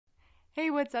Hey,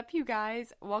 what's up, you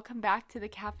guys? Welcome back to The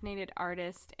Caffeinated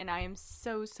Artist, and I am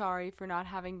so sorry for not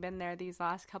having been there these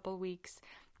last couple weeks.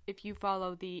 If you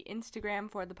follow the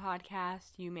Instagram for the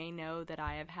podcast, you may know that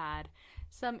I have had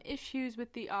some issues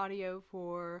with the audio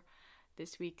for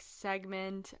this week's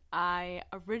segment. I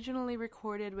originally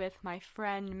recorded with my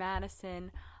friend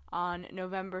Madison on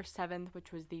November 7th,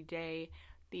 which was the day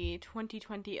the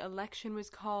 2020 election was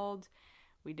called.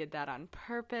 We did that on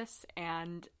purpose,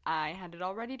 and I had it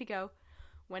all ready to go.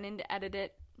 Went in to edit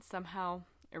it, somehow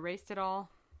erased it all.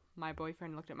 My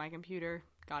boyfriend looked at my computer,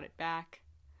 got it back.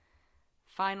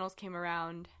 Finals came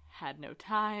around, had no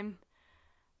time.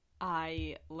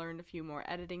 I learned a few more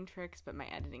editing tricks, but my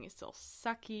editing is still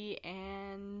sucky,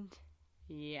 and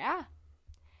yeah,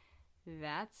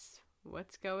 that's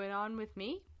what's going on with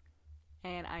me.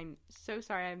 And I'm so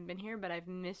sorry I haven't been here, but I've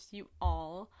missed you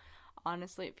all.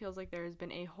 Honestly, it feels like there has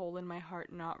been a hole in my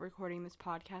heart not recording this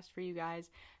podcast for you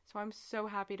guys. So I'm so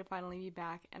happy to finally be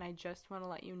back, and I just want to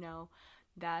let you know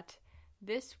that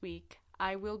this week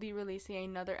I will be releasing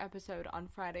another episode on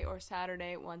Friday or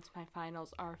Saturday once my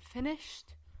finals are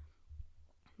finished.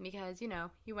 Because,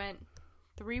 you went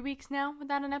 3 weeks now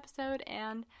without an episode,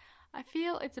 and I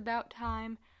feel it's about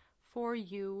time for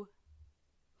you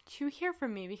to hear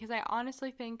from me, because I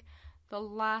honestly think the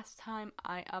last time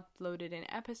I uploaded an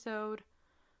episode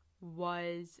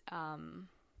was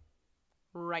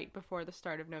right before the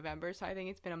start of November, so I think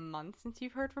it's been a month since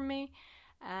you've heard from me,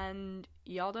 and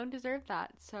y'all don't deserve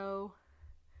that. So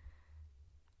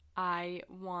I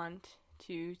want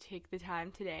to take the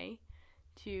time today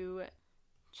to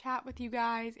chat with you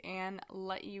guys and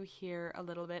let you hear a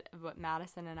little bit of what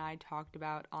Madison and I talked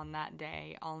about on that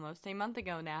day almost a month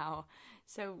ago now.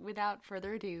 So without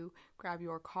further ado, grab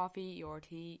your coffee, your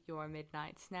tea, your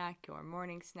midnight snack, your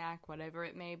morning snack, whatever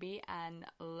it may be, and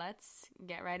let's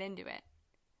get right into it.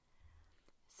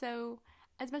 So,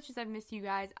 as much as I've missed you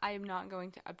guys, I am not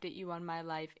going to update you on my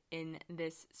life in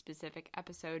this specific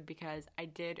episode because I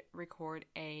did record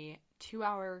a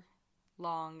 2-hour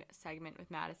long segment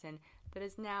with Madison that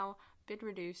has now been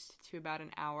reduced to about an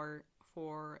hour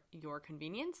for your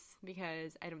convenience,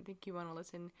 because I don't think you want to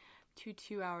listen to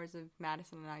 2 hours of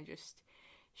Madison and I just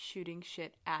shooting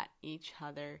shit at each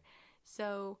other.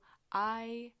 So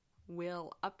I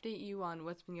will update you on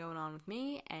what's been going on with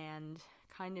me and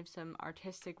kind of some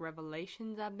artistic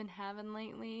revelations I've been having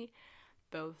lately,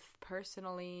 both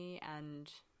personally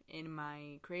and in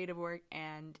my creative work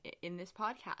and in this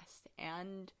podcast.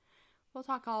 And we'll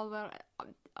talk all about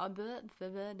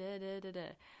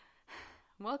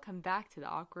Welcome back to the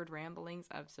awkward ramblings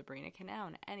of Sabrina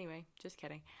Canown. Anyway, just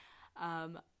kidding.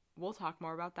 We'll talk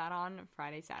more about that on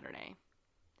Friday, Saturday.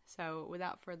 So,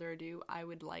 without further ado, I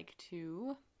would like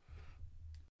to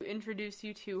introduce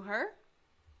you to her.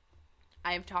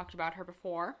 I have talked about her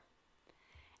before,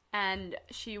 and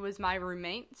she was my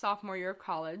roommate sophomore year of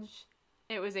college.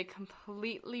 It was a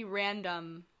completely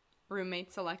random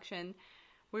roommate selection.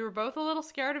 We were both a little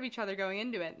scared of each other going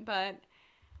into it, but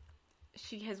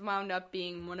she has wound up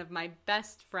being one of my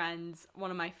best friends,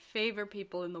 one of my favorite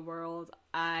people in the world.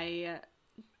 I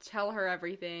tell her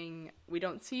everything. We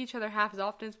don't see each other half as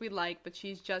often as we'd like, but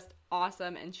she's just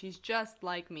awesome, and she's just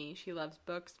like me. She loves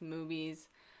books, movies,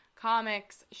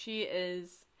 comics. She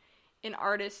is an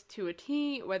artist to a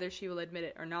T, whether she will admit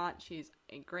it or not. She's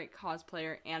a great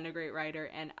cosplayer and a great writer,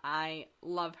 and I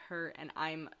love her, and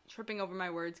I'm tripping over my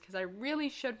words because I really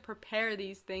should prepare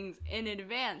these things in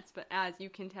advance, but as you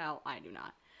can tell, I do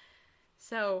not.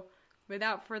 So,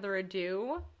 without further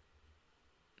ado,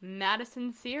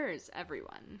 Madison Sears,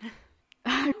 everyone.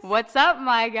 What's up,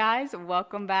 my guys?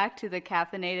 Welcome back to The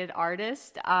Caffeinated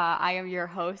Artist. I am your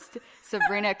host,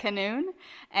 Sabrina Canown.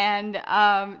 And,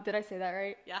 did I say that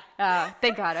right? Yeah.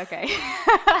 Thank God, okay.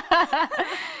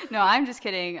 No, I'm just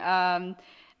kidding.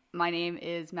 My name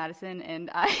is Madison,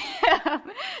 and I am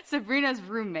Sabrina's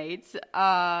roommates,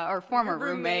 or former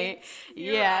roommate.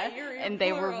 Yeah, and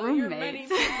they were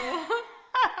roommates.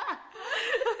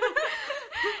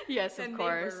 Yes, of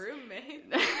course. They were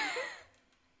roommates.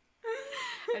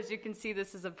 As you can see,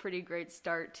 this is a pretty great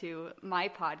start to my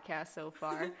podcast so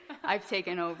far. I've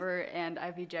taken over and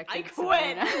I've ejected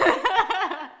Sabrina.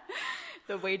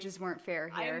 The wages weren't fair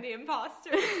here. I'm the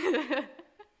imposter.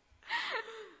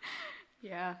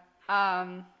 Yeah.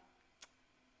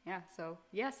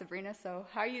 Sabrina, so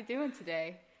how are you doing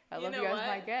today? I love you as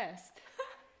my guest.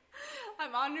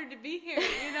 I'm honored to be here.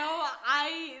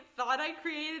 I thought I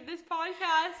created this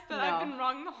podcast, but I've been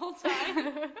wrong the whole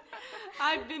time.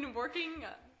 I've been working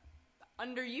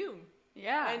under you.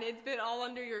 Yeah. And it's been all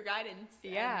under your guidance.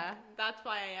 Yeah. That's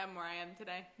why I am where I am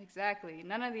today. Exactly.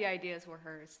 None of the ideas were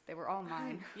hers. They were all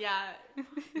mine. Yeah.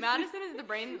 Madison is the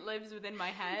brain that lives within my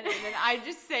head, and then I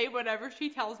just say whatever she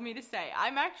tells me to say.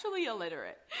 I'm actually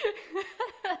illiterate.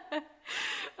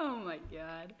 Oh my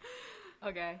god.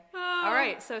 Okay. All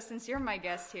right. So since you're my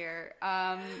guest here,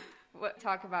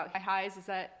 talk about my highs. Is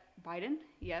that Biden?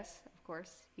 Yes, of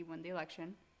course. He won the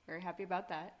election. Very happy about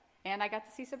that. And I got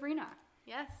to see Sabrina.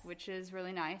 Yes. Which is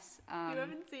really nice. You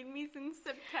haven't seen me since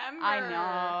September. I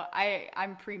know.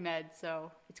 I'm pre-med,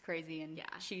 so it's crazy. And yeah.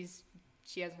 she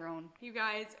has her own. You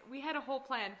guys, we had a whole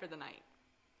plan for the night.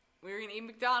 We were going to eat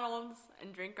McDonald's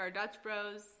and drink our Dutch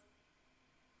Bros.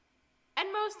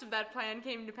 And most of that plan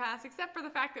came to pass, except for the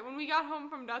fact that when we got home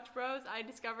from Dutch Bros, I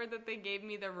discovered that they gave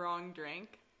me the wrong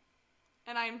drink.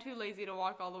 And I am too lazy to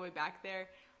walk all the way back there.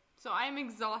 So I am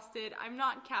exhausted. I'm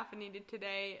not caffeinated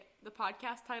today. The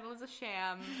podcast title is a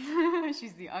sham.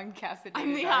 She's the uncaffeinated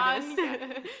I'm the artist.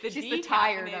 She's the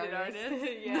tired artist.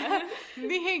 Yeah.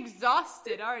 The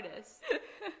exhausted artist.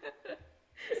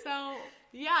 So,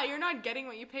 yeah, you're not getting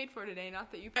what you paid for today.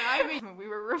 Not that you paid. I mean, we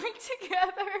were rooming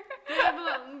together.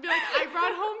 Be like, I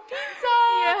brought home pizza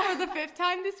for the 5th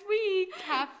time this week.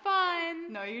 Have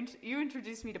fun. No, you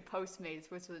introduced me to Postmates,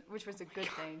 which was a good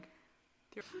thing.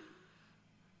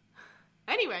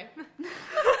 Anyway,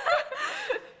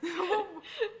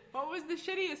 what was the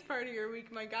shittiest part of your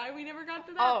week, my guy? We never got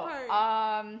to that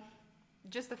part.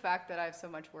 Just the fact that I have so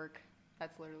much work.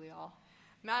 That's literally all.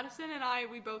 Madison and I,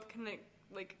 we both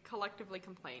collectively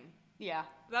complain. Yeah.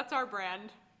 That's our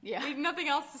brand. Yeah. We have nothing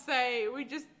else to say. We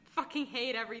just fucking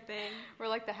hate everything. We're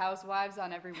like the housewives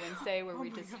on every Wednesday where we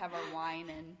just have our wine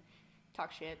and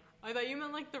talk shit. I thought you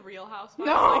meant like the Real Housewives.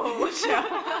 No.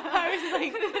 I was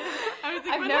like,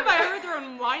 when have I ever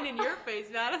thrown wine in your face,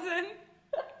 Madison?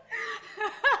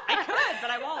 I could,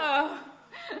 but I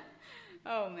won't.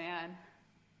 Oh man.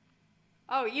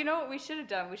 Oh, you know what we should have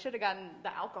done? We should have gotten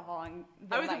the alcohol and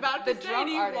I was about to say, drunk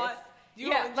do you artist. Do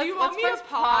you want me to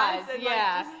pause?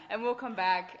 And and we'll come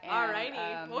back. And,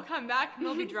 alrighty, we'll come back and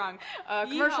we'll be drunk.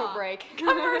 Commercial break.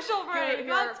 Commercial break.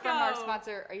 Let's go. From our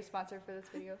sponsor. Are you sponsored for this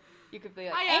video? You could be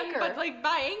like I Anchor. am, but like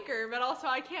by Anchor, but also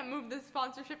I can't move this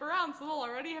sponsorship around, so they'll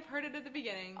already have heard it at the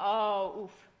beginning. Oh,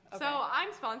 oof. Okay. So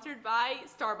I'm sponsored by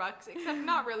Starbucks, except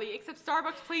not really. Except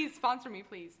Starbucks, please sponsor me,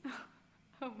 please.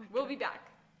 We'll be back.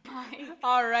 Bye.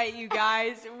 All right, you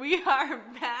guys, we are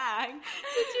back.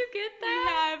 Did you get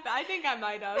that? I think I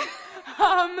might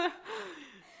have.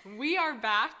 We are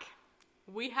back.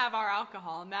 We have our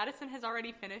alcohol. Madison has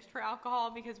already finished her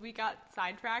alcohol because we got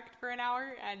sidetracked for an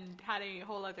hour and had a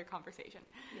whole other conversation.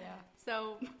 Yeah.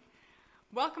 So,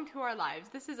 welcome to our lives.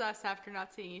 This is us after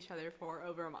not seeing each other for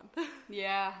over a month.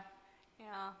 Yeah.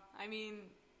 Yeah. I mean,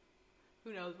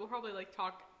 who knows? We'll probably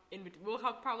talk in between. We'll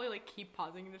probably keep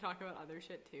pausing to talk about other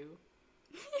shit too.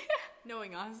 Yeah.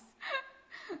 Knowing us.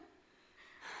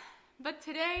 But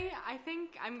today, I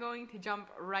think I'm going to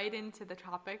jump right into the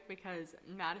topic because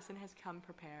Madison has come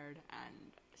prepared,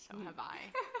 and so have I.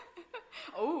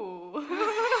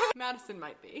 Oh. Madison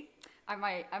might be. I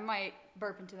might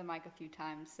burp into the mic a few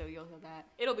times, so you'll hear that.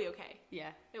 It'll be okay. Yeah.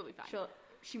 It'll be fine.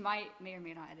 She may or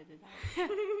may not edit it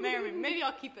out. Maybe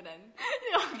I'll keep it in.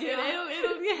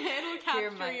 It'll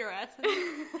capture your essence.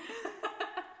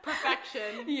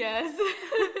 Perfection. Yes.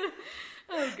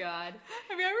 Oh, God.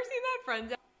 Have you ever seen that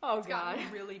Friends? Oh, it's God.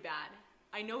 gotten really bad.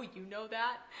 I know you know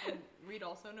that, and Reed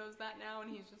also knows that now,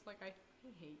 and he's just like, I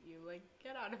hate you.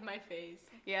 Get out of my face.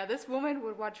 Yeah, this woman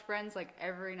would watch Friends,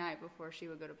 every night before she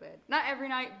would go to bed. Not every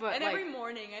night, but, and every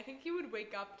morning. I think you would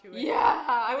wake up to it. Yeah,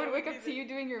 I would wake up to you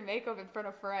doing your makeup in front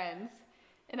of friends,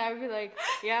 and I would be like,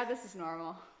 yeah, this is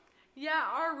normal. Yeah,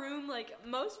 our room,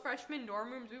 most freshman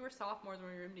dorm rooms, we were sophomores when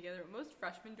we roomed together, but most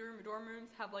freshman dorm rooms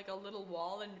have, a little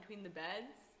wall in between the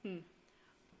beds.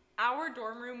 Our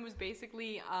dorm room was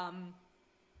basically,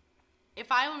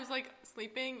 if I was,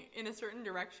 sleeping in a certain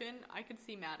direction, I could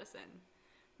see Madison.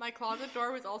 My closet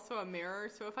door was also a mirror,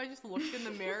 so if I just looked in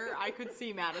the mirror, I could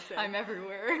see Madison. I'm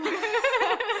everywhere.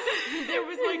 There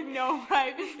was, no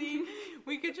privacy.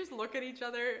 We could just look at each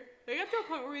other. It got to a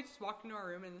point where we just walked into our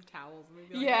room in towels, and we'd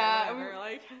be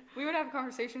whatever. We would have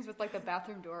conversations with, the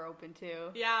bathroom door open,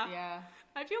 too. Yeah. Yeah.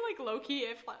 I feel low-key,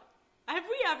 if... Have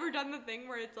we ever done the thing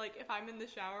where it's if I'm in the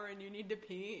shower and you need to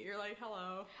pee, you're like,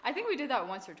 hello? I think we did that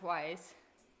once or twice.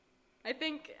 I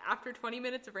think after 20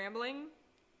 minutes of rambling,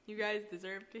 you guys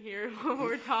deserve to hear what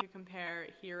we're talking. To compare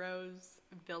heroes,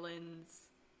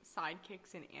 villains,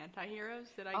 sidekicks, and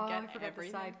anti-heroes. Did I get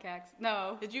everything? The sidekicks.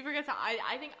 No. Did you forget?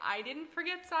 I think I didn't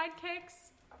forget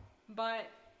sidekicks, but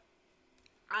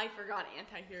I forgot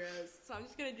anti-heroes, so I'm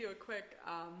just gonna do a quick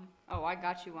Oh, I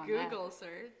got you on Google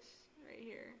search right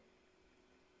here.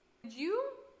 Did you?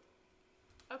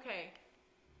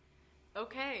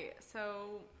 Okay,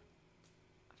 so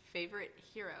favorite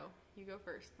hero. You go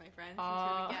first, my friend, since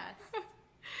you're the guest.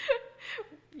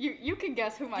 You can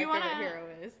guess who my favorite hero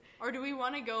is. Or do we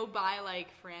want to go by, like,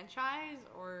 franchise,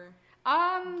 or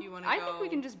do you want to I think we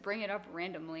can just bring it up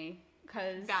randomly,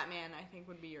 because... Batman, I think,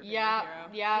 would be your favorite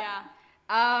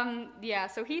hero. Yeah,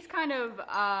 so he's kind of,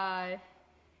 I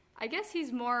guess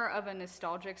he's more of a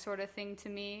nostalgic sort of thing to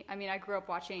me. I mean, I grew up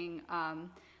watching,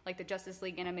 like, the Justice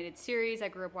League animated series. I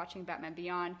grew up watching Batman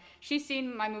Beyond. She's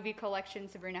seen my movie collection,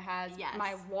 Sabrina has. Yes.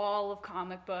 My wall of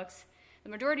comic books. The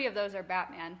majority of those are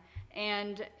Batman.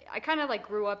 And I kind of, like,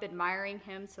 grew up admiring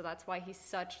him, so that's why he's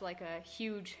such, like, a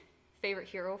huge favorite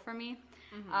hero for me.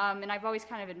 Mm-hmm. And I've always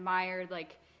kind of admired,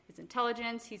 like, his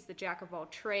intelligence. He's the jack of all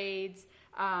trades.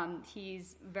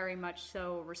 He's very much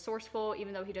so resourceful,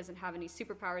 even though he doesn't have any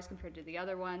superpowers compared to the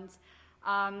other ones.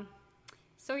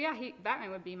 So yeah,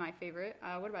 Batman would be my favorite.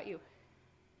 What about you?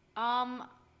 I'm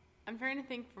trying to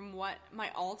think from what my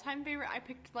all-time favorite. I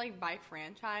picked, like, by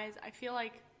franchise. I feel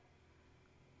like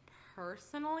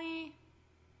personally,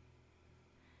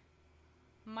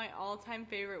 my all-time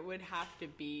favorite would have to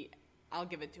be, I'll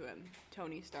give it to him,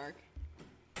 Tony Stark.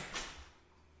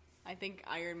 I think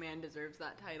Iron Man deserves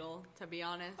that title, to be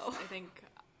honest. Oh.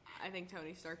 I think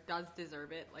Tony Stark does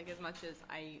deserve it, like, as much as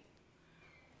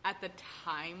at the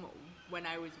time when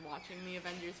I was watching the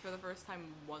Avengers for the first time,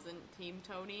 wasn't Team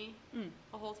Tony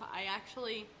the whole time.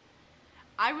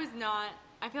 I was not,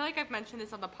 I feel like I've mentioned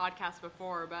this on the podcast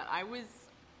before, but I was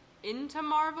into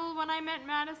Marvel when I met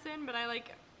Madison, but I,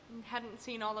 like, hadn't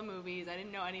seen all the movies. I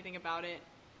didn't know anything about it.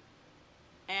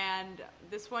 And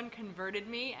this one converted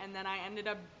me, and then I ended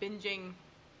up binging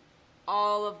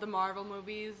all of the Marvel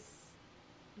movies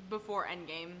before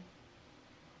Endgame.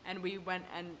 And we went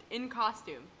in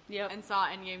costume and saw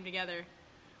Endgame together.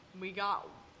 We got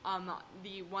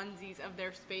the onesies of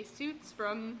their spacesuits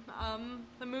from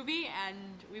the movie, and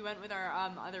we went with our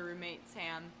other roommate,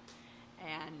 Sam,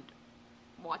 and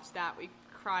watched that. We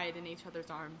cried in each other's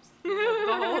arms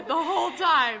the whole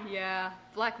time. Yeah,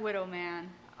 Black Widow, man.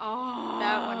 Oh,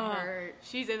 that one hurt.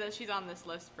 She's on this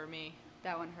list for me.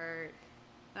 That one hurt.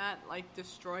 That, like,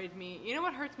 destroyed me. You know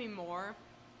what hurts me more?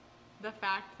 The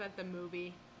fact that the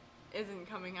movie isn't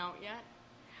coming out yet.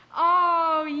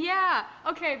 Oh, yeah.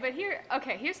 Okay, but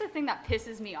here's the thing that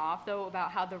pisses me off, though,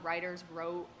 about how the writers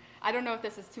wrote. I don't know if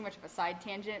this is too much of a side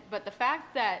tangent, but the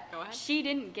fact that she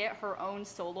didn't get her own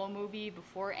solo movie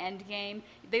before Endgame,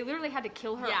 they literally had to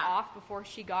kill her off before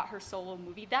she got her solo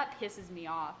movie. That pisses me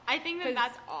off. I think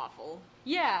that's awful.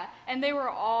 Yeah, and they were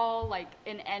all, like,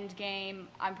 in Endgame.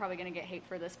 I'm probably going to get hate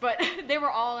for this, but they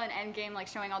were all in Endgame, like,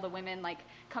 showing all the women, like,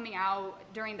 coming out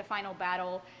during the final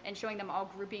battle and showing them all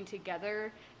grouping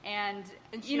together. And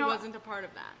she wasn't a part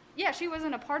of that. Yeah, she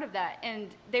wasn't a part of that.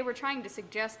 And they were trying to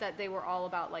suggest that they were all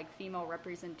about, like, female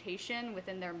representation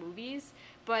within their movies.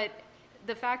 But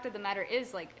the fact of the matter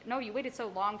is, like, no, you waited so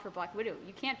long for Black Widow.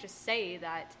 You can't just say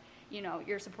that, you know,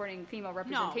 you're supporting female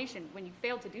representation when you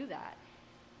failed to do that.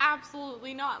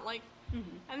 Absolutely not. Like,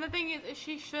 and the thing is,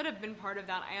 she should have been part of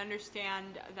that. I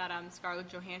understand that Scarlett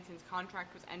Johansson's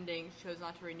contract was ending. She chose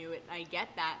not to renew it. And I get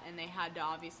that. And they had to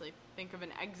obviously think of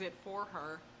an exit for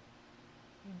her.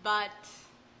 But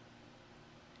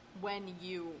when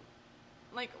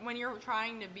you're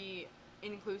trying to be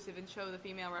inclusive and show the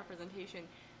female representation,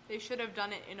 they should have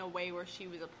done it in a way where she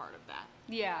was a part of that.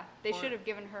 Yeah, they should have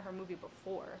given her movie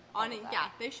before. Yeah,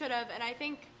 they should have. And I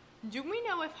think, do we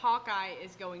know if Hawkeye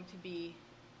is going to be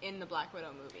in the Black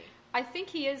Widow movie? I think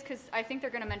he is, because I think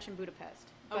they're going to mention Budapest.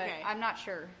 But I'm not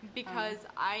sure. Because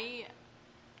I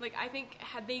think,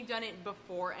 had they done it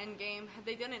before Endgame, had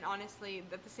they done it, honestly,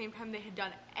 at the same time they had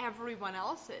done everyone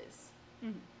else's,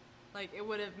 like, it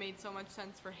would have made so much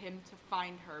sense for him to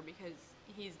find her, because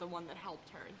he's the one that helped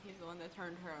her. He's the one that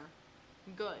turned her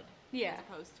good. Yeah. As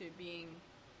opposed to being,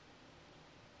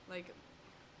 like,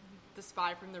 the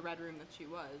spy from the Red Room that she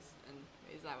was. And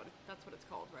that's what it's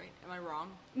called, right? Am I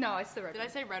wrong? No, it's the Red Room. Did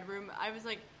I say Red Room? I was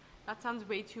like, that sounds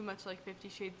way too much like 50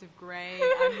 Shades of Grey.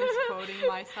 I'm misquoting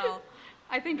myself.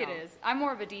 I think it is. I'm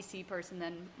more of a DC person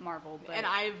than Marvel. But... And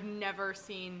I've never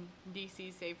seen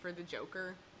DC save for the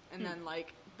Joker. And then,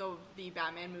 like, the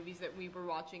Batman movies that we were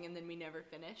watching and then we never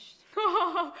finished.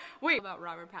 Wait. About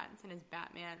Robert Pattinson as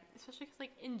Batman. Especially because,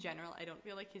 like, in general, I don't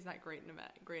feel like he's that great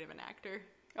of an actor.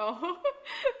 Oh.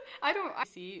 I don't...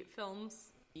 DC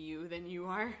films. you than you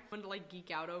are. One to like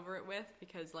geek out over it with,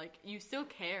 because like you still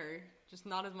care, just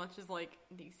not as much as like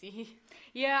DC.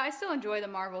 Yeah, I still enjoy the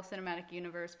Marvel Cinematic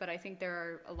Universe, but I think there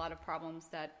are a lot of problems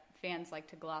that fans like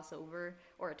to gloss over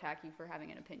or attack you for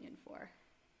having an opinion for.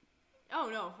 Oh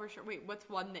no, for sure. Wait, what's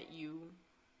one that you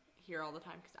hear all the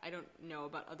time? Because I don't know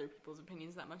about other people's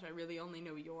opinions that much. I really only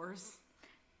know yours.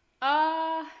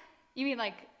 You mean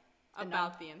like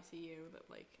about the MCU that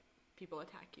like people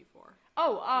attack you for?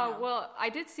 Well, I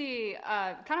did see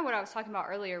kind of what I was talking about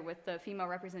earlier with the female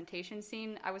representation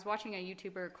scene. I was watching a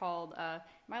YouTuber called, am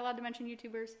I allowed to mention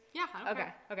YouTubers? Yeah, I don't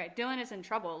care. Okay. Dylan is in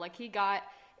trouble. Like, he got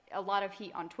a lot of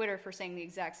heat on Twitter for saying the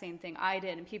exact same thing I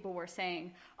did, and people were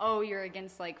saying, oh, you're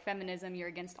against, like, feminism, you're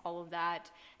against all of that.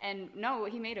 And no,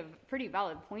 he made a pretty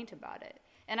valid point about it.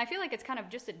 And I feel like it's kind of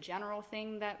just a general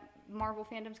thing that Marvel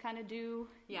fandoms kind of do,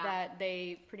 that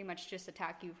they pretty much just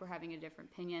attack you for having a different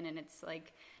opinion, and it's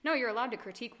like, no, you're allowed to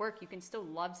critique work. You can still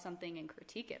love something and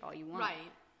critique it all you want.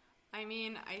 Right. I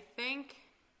mean, I think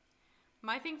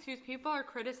my thing too is people are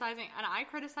criticizing, and I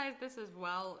criticize this as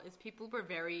well, is people were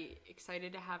very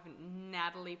excited to have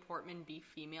Natalie Portman be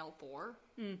female Thor.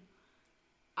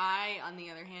 I, on the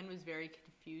other hand, was very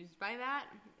confused by that,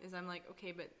 is I'm like,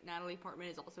 okay, but Natalie Portman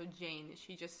is also Jane. Is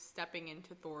she just stepping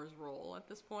into Thor's role at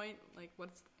this point? Like,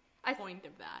 what's the point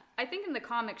of that? I think in the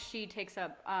comics she takes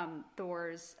up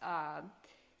Thor's,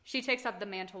 she takes up the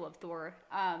mantle of Thor.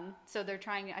 So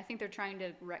I think they're trying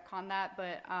to retcon that,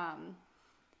 but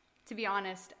to be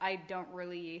honest, I don't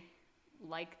really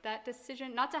like that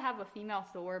decision. Not to have a female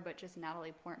Thor, but just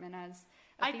Natalie Portman as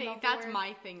a female Thor. That's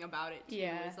my thing about it, too,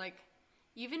 is like,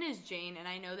 even as Jane, and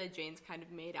I know that Jane's kind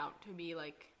of made out to be,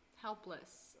 like,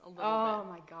 helpless a little bit. Oh,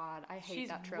 my God. I hate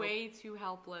that trope. She's way too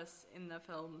helpless in the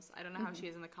films. I don't know how she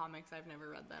is in the comics. I've never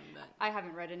read them. But I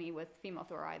haven't read any with female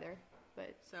Thor either.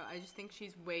 But so I just think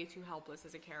she's way too helpless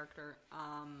as a character.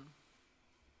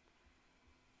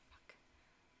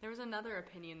 There was another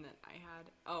opinion that I had.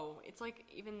 Oh, it's like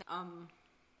even...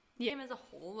 Game as a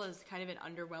whole was kind of an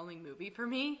underwhelming movie for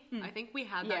me. I think we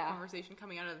had that conversation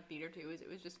coming out of the theater too. Is it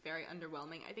was just very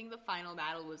underwhelming. I think the final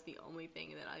battle was the only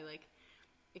thing that I like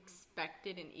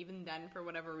expected, and even then, for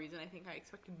whatever reason, I think I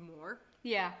expected more.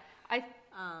 Yeah,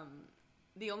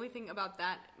 the only thing about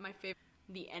that, my favorite,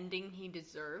 the ending he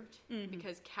deserved,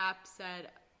 because Cap said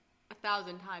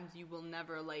 1,000 times, "You will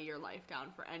never lay your life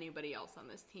down for anybody else on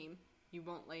this team. You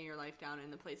won't lay your life down in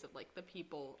the place of like the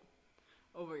people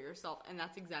over yourself," and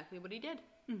that's exactly what he did.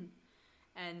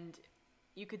 And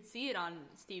you could see it on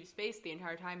Steve's face the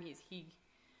entire time. He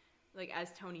like,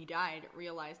 as Tony died,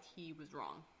 realized he was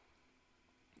wrong,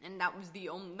 and that was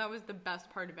the best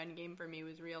part of Endgame for me,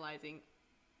 was realizing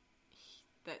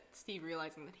that Steve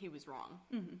realizing that he was wrong.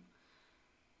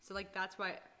 So like that's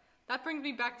why that brings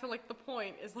me back to like the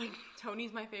point is like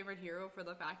Tony's my favorite hero for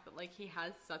the fact that like he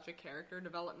has such a character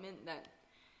development that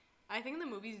I think the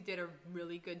movies did a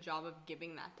really good job of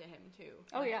giving that to him, too.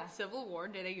 Oh, yeah. Civil War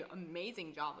did an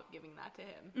amazing job of giving that to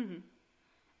him.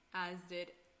 As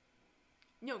did...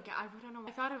 No, I don't know.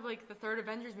 I thought of, like, the third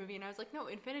Avengers movie, and I was like, no,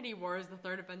 Infinity War is the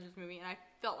third Avengers movie, and I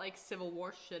felt like Civil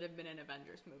War should have been an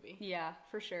Avengers movie. Yeah,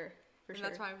 for sure.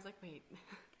 That's why I was like, wait.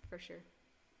 For sure.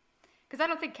 Because I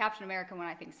don't think Captain America when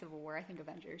I think Civil War. I think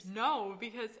Avengers. No,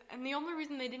 because... And the only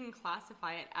reason they didn't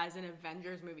classify it as an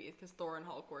Avengers movie is because Thor and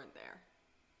Hulk weren't there.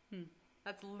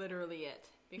 That's literally it,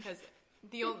 because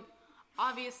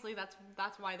obviously that's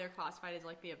why they're classified as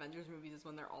like the Avengers movies, is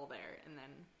when they're all there. And then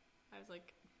I was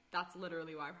like, that's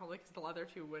literally why, probably because the other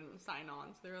two wouldn't sign on.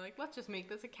 So they were like, let's just make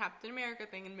this a Captain America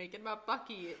thing and make it about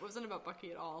Bucky. It wasn't about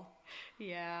Bucky at all.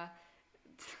 Yeah.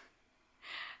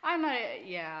 I'm not.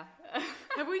 Yeah.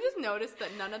 Have we just noticed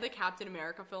that none of the Captain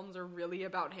America films are really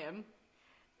about him?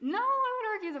 No, I would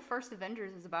argue the first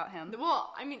Avengers is about him.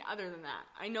 Well, I mean, other than that,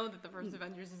 I know that the first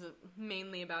Avengers is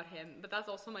mainly about him, but that's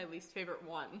also my least favorite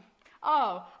one.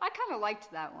 Oh, I kind of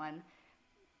liked that one.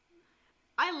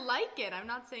 I like it. I'm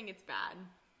not saying it's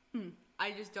bad.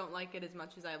 I just don't like it as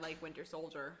much as I like Winter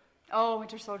Soldier. Oh,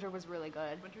 Winter Soldier was really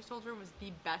good. Winter Soldier was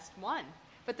the best one.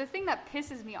 But the thing that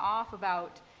pisses me off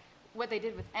about what they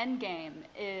did with Endgame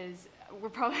is,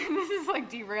 this is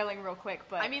like derailing real quick,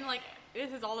 but... I mean, like...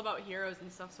 This is all about heroes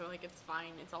and stuff, so, like, it's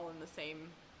fine. It's all in the same...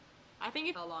 I think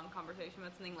it's a long conversation,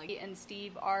 but something like... And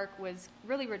Steve arc was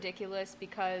really ridiculous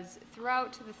because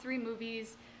throughout the 3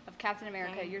 movies of Captain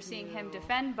America, you're seeing him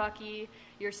defend Bucky,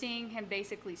 you're seeing him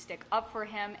basically stick up for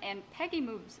him, and Peggy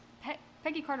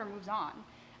Carter moves on.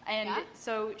 And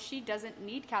so she doesn't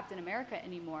need Captain America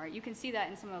anymore. You can see that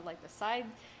in some of, like, the side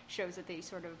shows that they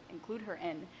sort of include her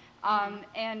in.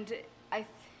 And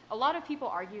a lot of people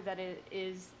argue that it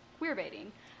is...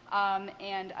 queerbaiting.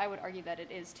 And I would argue that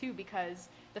it is too, because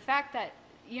the fact that,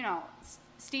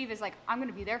 Steve is like, I'm going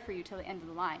to be there for you till the end of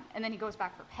the line, and then he goes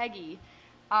back for Peggy.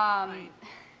 Right.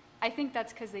 I think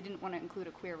that's because they didn't want to include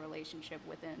a queer relationship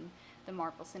within the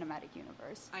Marvel Cinematic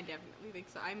Universe. I definitely think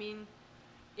so. I mean,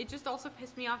 it just also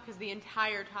pissed me off because the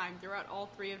entire time, throughout all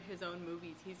 3 of his own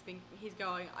movies, he's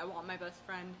going, I want my best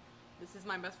friend. This is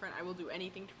my best friend. I will do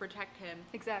anything to protect him.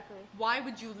 Exactly. Why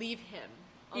would you leave him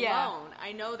alone? Yeah.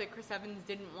 I know that Chris Evans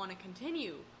didn't want to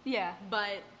continue. Yeah.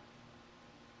 But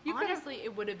honestly,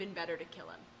 it would have been better to kill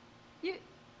him.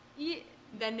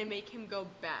 Than to make him go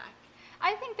back.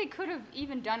 I think they could have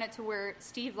even done it to where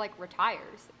Steve,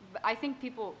 retires. But I think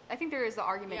there is the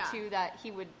argument, too, that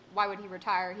why would he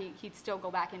retire? He'd still go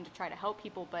back in to try to help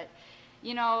people, but,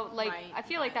 I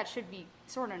feel like that should be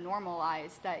sort of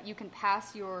normalized, that you can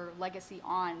pass your legacy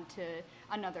on to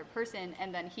another person,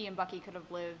 and then he and Bucky could have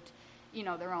lived,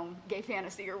 their own gay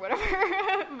fantasy or whatever.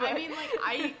 I mean,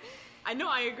 I know,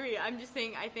 I agree. I'm just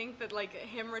saying, I think that,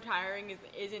 him retiring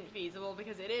isn't feasible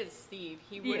because it is Steve.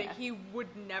 He would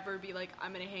never be like,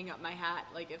 I'm going to hang up my hat,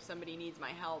 if somebody needs my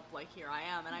help, here I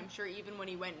am. And I'm sure even when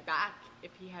he went back,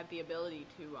 if he had the ability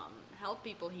to help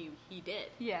people, he did.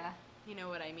 Yeah. You know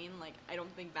what I mean? I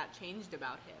don't think that changed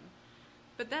about him.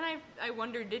 But then I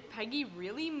wonder, did Peggy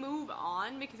really move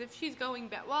on? Because if she's going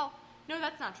back, well, no,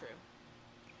 that's not true.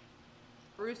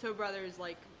 Russo brothers,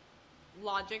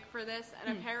 logic for this,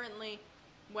 and apparently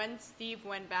when Steve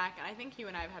went back, and I think you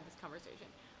and I have had this conversation,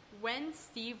 when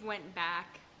Steve went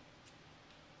back,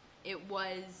 it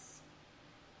was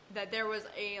that there was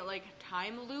a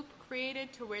time loop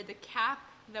created to where the cap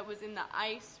that was in the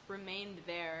ice remained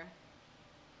there,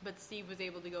 but Steve was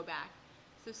able to go back.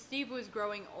 So Steve was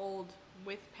growing old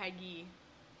with Peggy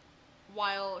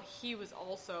while he was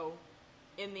also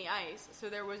in the ice, so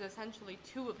there was essentially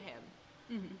 2 of him.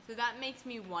 Mm-hmm. So that makes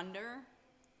me wonder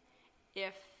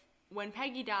if, when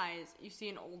Peggy dies, you see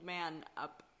an old man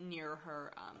up near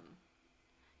her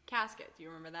casket. Do you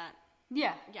remember that?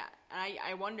 Yeah. Yeah, and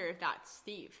I wonder if that's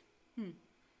Steve.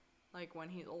 When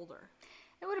he's older.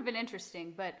 It would have been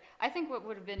interesting, but I think what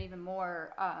would have been even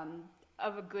more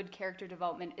of a good character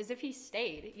development is if he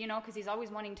stayed, because he's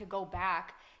always wanting to go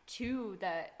back to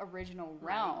the original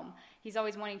realm. Right. He's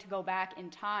always wanting to go back in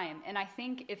time. And I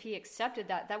think if he accepted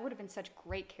that would have been such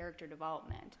great character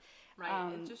development.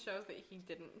 Right. It just shows that he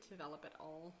didn't develop at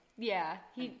all. Yeah.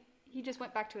 He just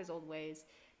went back to his old ways.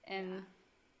 And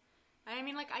I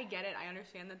mean, I get it. I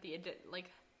understand that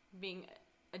being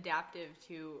adaptive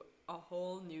to a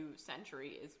whole new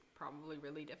century is probably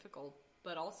really difficult.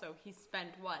 But also, he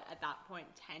spent, at that point,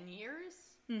 10 years?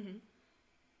 Mm-hmm.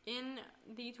 In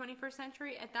the 21st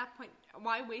century. At that point,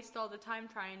 why waste all the time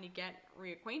trying to get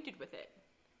reacquainted with it?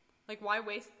 Why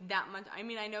waste that much? I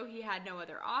mean, I know he had no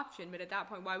other option, but at that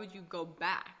point, why would you go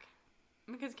back?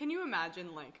 Because can you imagine,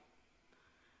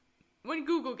 when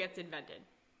Google gets invented,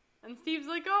 and Steve's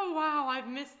like, oh, wow, I've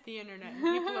missed the internet. And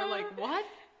people are like, what?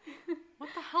 What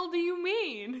the hell do you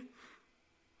mean?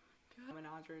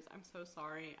 Romanagers, I'm so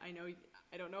sorry.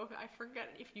 I don't know if I forget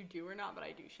if you do or not, but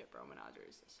I do ship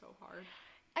Romanagers so hard.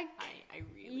 I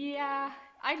really do.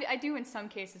 I do in some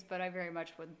cases, but I very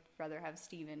much would rather have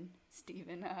Steven.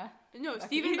 No, Bucky.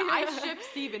 Steven, I ship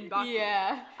Steven Bucky.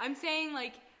 Yeah. I'm saying,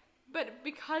 but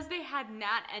because they had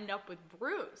Nat end up with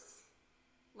Bruce,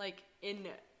 in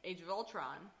Age of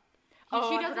Ultron.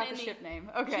 I forgot the ship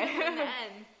name. Okay. She in the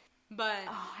end. But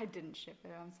I didn't ship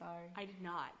it. I'm sorry. I did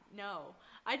not. No,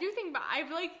 I do think. But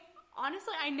I've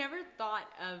honestly, I never thought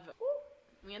of.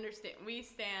 We understand. We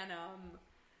stand.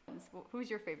 Who's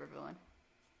your favorite villain?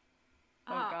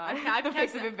 Oh God, the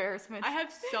face of embarrassment. I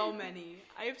have so many.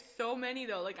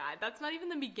 Though. That's not even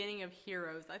the beginning of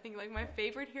heroes. I think my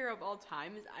favorite hero of all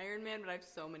time is Iron Man, but I have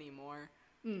so many more.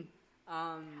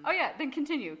 Oh yeah, then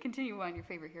continue on your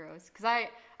favorite heroes, because I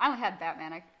only had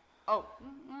Batman.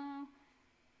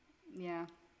 Yeah.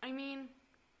 I mean,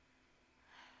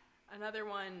 another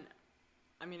one.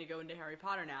 I'm gonna go into Harry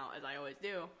Potter now, as I always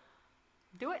do.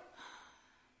 Do it.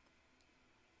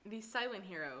 The silent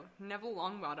hero, Neville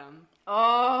Longbottom.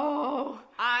 Oh.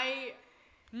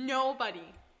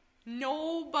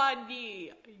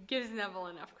 Nobody gives Neville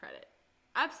enough credit.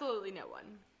 Absolutely no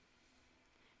one.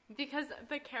 Because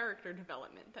the character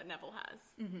development that Neville has.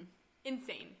 Mm-hmm.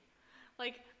 Insane.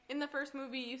 In the first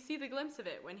movie, you see the glimpse of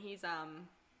it when he's,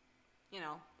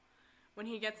 when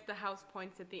he gets the house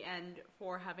points at the end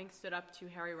for having stood up to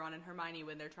Harry, Ron, and Hermione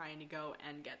when they're trying to go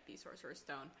and get the Sorcerer's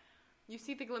Stone. You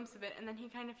see the glimpse of it, and then he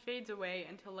kind of fades away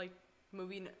until,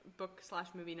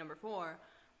 book/movie number 4,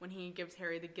 when he gives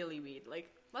Harry the gillyweed.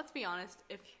 Let's be honest,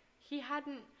 if he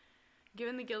hadn't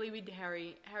given the gillyweed to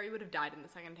Harry would have died in the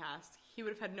second task. He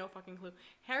would have had no fucking clue.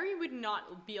 Harry would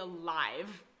not be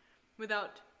alive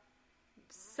without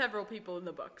several people in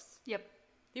the books. Yep.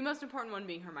 The most important one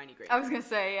being Hermione Granger. I was gonna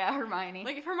say, yeah, Hermione.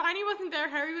 Like, if Hermione wasn't there,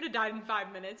 Harry would have died in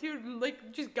 5 minutes. He would have,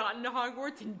 like, just gotten to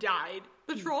Hogwarts and died.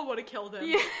 The troll would have killed him.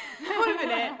 Yeah. That would have been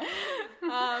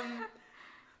it.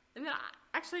 And then,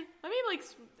 actually,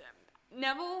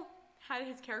 Neville had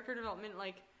his character development,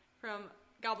 like, from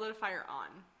Goblet of Fire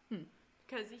on.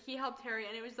 Because he helped Harry,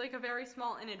 and it was, like, a very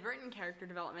small, inadvertent character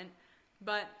development.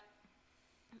 But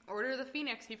Order of the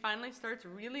Phoenix, he finally starts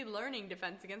really learning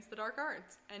defense against the dark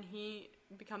arts. And he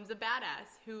becomes a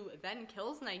badass who then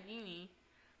kills Nagini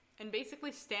and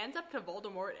basically stands up to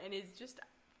Voldemort and is just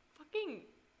fucking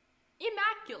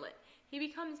immaculate. He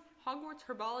becomes Hogwarts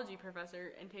herbology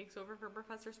professor and takes over for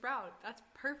Professor Sprout. That's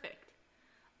perfect.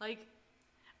 Like,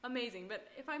 amazing. But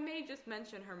if I may just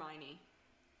mention Hermione,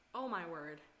 oh my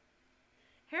word.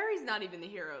 Harry's not even the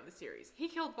hero of the series. He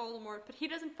killed Voldemort, but he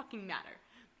doesn't fucking matter.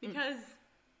 Because,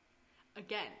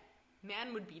 again,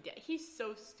 man would be dead. He's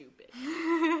so stupid.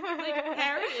 Like,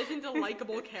 Harry isn't a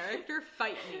likable character.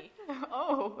 Fight me.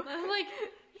 Oh. Like,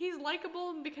 he's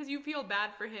likable because you feel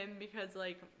bad for him because,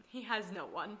 like, he has no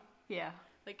one. Yeah.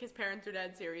 Like, his parents are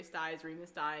dead, Sirius dies,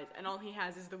 Remus dies, and all he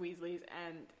has is the Weasleys,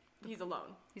 and he's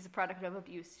alone. He's a product of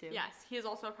abuse, too. Yes, he is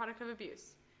also a product of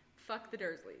abuse. Fuck the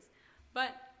Dursleys.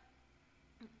 But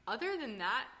other than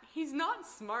that, he's not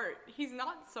smart. He's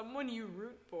not someone you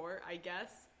root for, I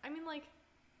guess. I mean, like,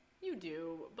 you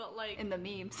do, but, like... In the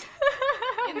memes.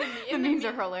 The memes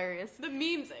are hilarious. The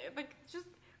memes, like, just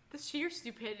the sheer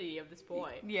stupidity of this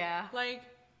boy. Yeah. Like,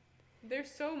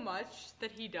 there's so much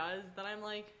that he does that I'm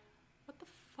like, what the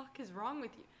fuck is wrong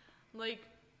with you? Like,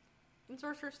 in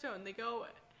Sorcerer's Stone, they go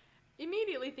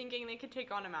immediately thinking they could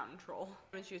take on a mountain troll.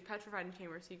 When she was petrified in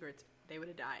Chamber of Secrets, they would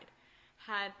have died.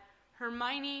 Had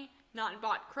Hermione not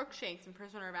bought Crookshanks in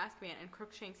Prisoner of Azkaban and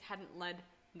Crookshanks hadn't led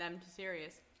them to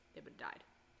Sirius, they would have died.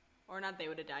 Or not they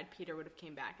would have died, Peter would have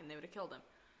came back and they would have killed him.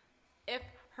 If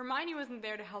Hermione wasn't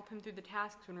there to help him through the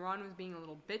tasks when Ron was being a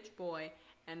little bitch boy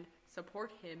and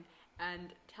support him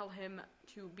and tell him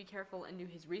to be careful and do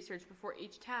his research before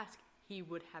each task, he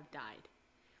would have died.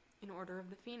 In Order of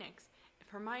the Phoenix, if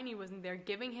Hermione wasn't there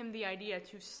giving him the idea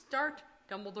to start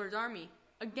Dumbledore's army,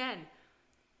 again,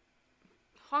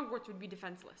 Hogwarts would be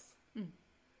defenseless.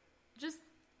 Just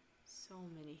so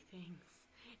many things.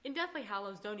 In Deathly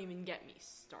Hallows, don't even get me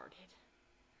started.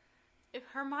 If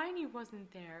Hermione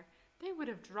wasn't there, they would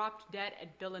have dropped dead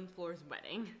at Bill and Floor's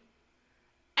wedding.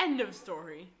 End of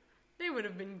story. They would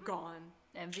have been gone.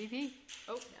 MVP.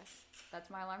 Oh, yes. That's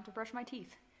my alarm to brush my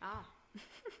teeth. Ah.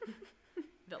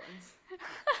 Villains.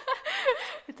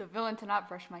 It's a villain to not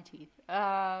brush my teeth.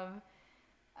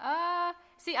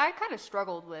 See, I kind of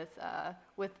struggled with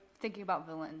thinking about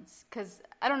villains, because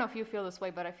I don't know if you feel this way,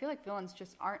 but I feel like villains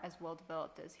just aren't as well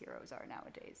developed as heroes are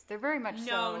nowadays. They're very much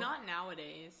No, not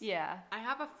nowadays. Yeah. I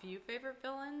have a few favorite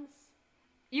villains.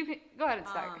 You can go ahead and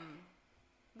start.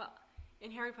 But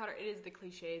in Harry Potter, it is the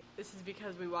cliches. This is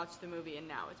because we watched the movie and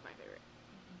now it's my favorite.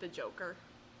 The Joker.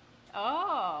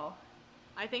 Oh.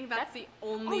 I think that's the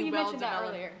only you mentioned that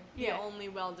well-developed, earlier. Yeah. the only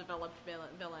well-developed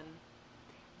villain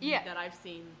Yeah. that I've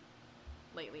seen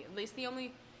lately. At least the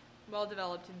only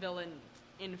well-developed villain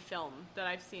in film that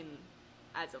I've seen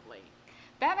as of late.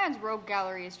 Batman's rogue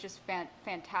gallery is just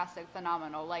fantastic,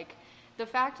 phenomenal. Like, the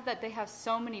fact that they have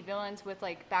so many villains with,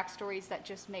 like, backstories that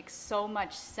just make so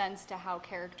much sense to how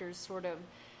characters sort of,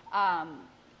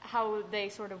 how they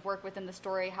sort of work within the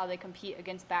story, how they compete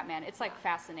against Batman. It's, like,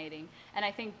 fascinating. And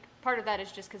I think part of that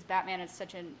is just because Batman is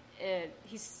such an,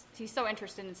 he's so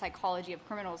interested in psychology of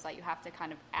criminals that you have to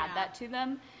kind of add that to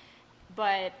them.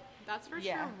 But... That's for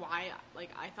sure why,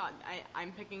 like, I thought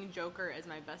I'm picking Joker as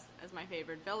my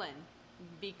favorite villain,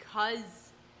 because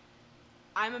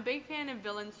I'm a big fan of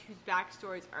villains whose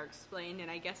backstories are explained, and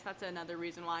I guess that's another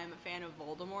reason why I'm a fan of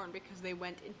Voldemort, because they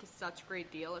went into such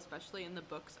great deal, especially in the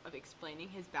books, of explaining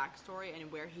his backstory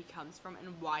and where he comes from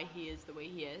and why he is the way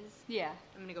he is. Yeah.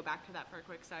 I'm gonna go back to that for a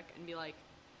quick sec and be like,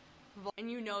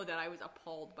 and you know that I was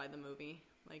appalled by the movie,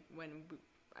 like, when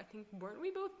weren't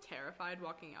we both terrified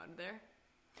walking out of there?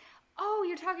 Oh,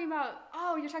 you're talking about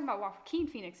Joaquin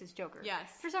Phoenix's Joker. Yes.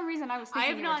 For some reason, I was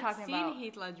thinking you were talking about... I have not seen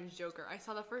Heath Ledger's Joker. I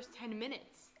saw the first 10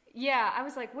 minutes. Yeah, I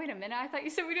was like, wait a minute. I thought you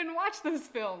said we didn't watch those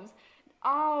films.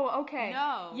 Oh, okay.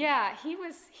 No. Yeah, he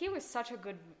was such a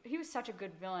good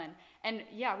villain. And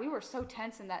yeah, we were so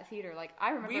tense in that theater. Like, I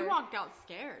remember... We walked out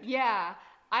scared. Yeah.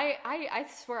 I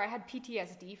swear I had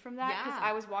PTSD from that, because Yeah.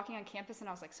 I was walking on campus and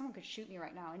I was like, someone could shoot me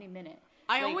right now any minute.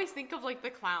 I always think of, like, the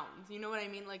clowns. You know what I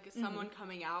mean? Like, someone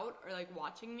coming out or, like,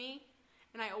 watching me.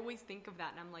 And I always think of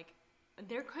that, and I'm like,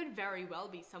 there could very well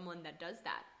be someone that does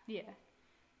that. Yeah.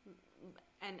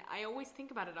 And I always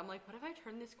think about it. I'm like, what if I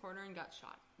turned this corner and got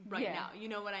shot right now? You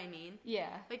know what I mean? Yeah.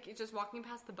 Like, just walking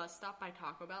past the bus stop by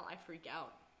Taco Bell, I freak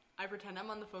out. I pretend I'm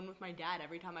on the phone with my dad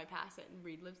every time I pass it, and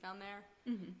Reed lives down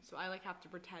there. Mm-hmm. So I, like, have to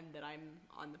pretend that I'm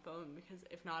on the phone, because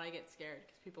if not, I get scared,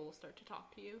 because people will start to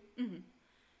talk to you. Mm-hmm.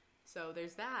 So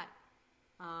there's that.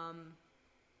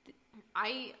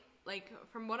 Like,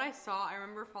 from what I saw, I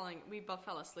remember we both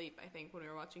fell asleep, I think, when we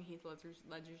were watching Heath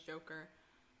Ledger's Joker.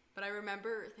 But I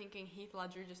remember thinking Heath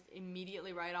Ledger just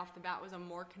immediately right off the bat was a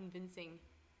more convincing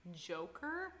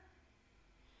Joker.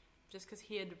 Just because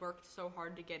he had worked so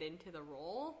hard to get into the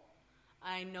role.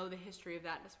 I know the history of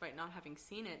that despite not having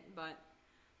seen it, but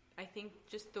I think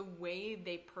just the way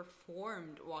they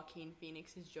performed Joaquin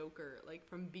Phoenix's Joker, like,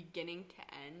 from beginning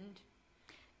to end.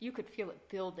 You could feel it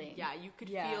building. Yeah, you could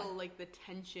feel, like, the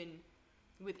tension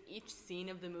with each scene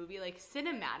of the movie. Like,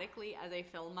 cinematically, as a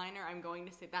film miner, I'm going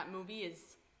to say that movie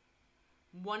is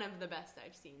one of the best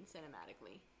I've seen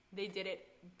cinematically. They did it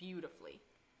beautifully.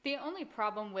 The only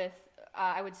problem with,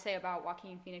 I would say, about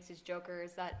Joaquin Phoenix's Joker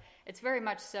is that it's very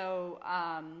much so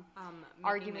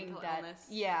arguing that illness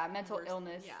mental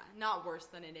illness. Yeah, not worse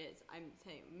than it is. I'm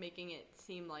saying making it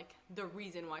seem like the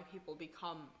reason why people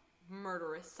become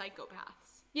murderous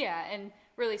psychopaths. Yeah, and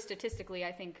really statistically,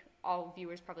 I think all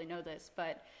viewers probably know this,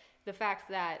 but the fact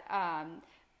that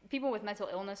people with mental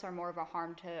illness are more of a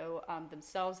harm to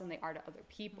themselves than they are to other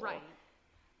people. Right.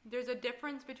 There's a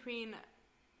difference between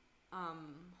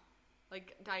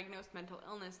like, diagnosed mental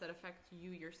illness that affects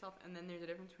you yourself, and then there's a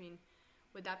difference between,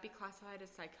 would that be classified as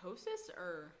psychosis,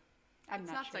 or I'm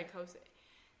not sure. Psychosis.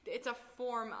 It's a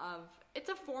form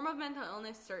of mental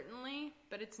illness, certainly,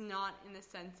 but it's not in the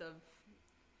sense of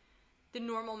the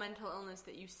normal mental illness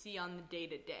that you see on the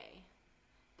day-to-day.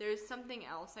 There's something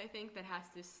else, I think, that has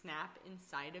to snap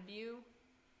inside of you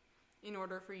in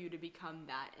order for you to become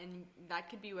that, and that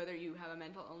could be whether you have a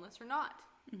mental illness or not.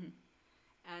 Mm-hmm.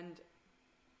 And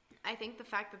I think the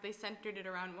fact that they centered it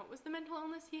around, what was the mental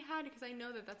illness he had? Because I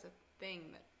know that that's a thing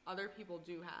that other people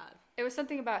do have. It was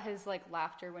something about his, like,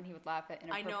 laughter when he would laugh at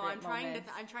inappropriate moments.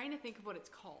 I'm trying to think of what it's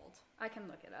called. I can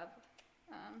look it up.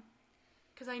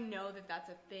 Because I know that that's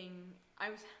a thing.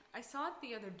 I saw it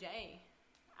the other day,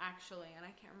 actually, and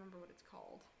I can't remember what it's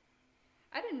called.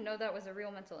 I didn't know that was a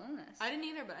real mental illness. I didn't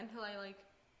either, but until I, like,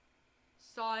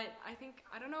 saw it,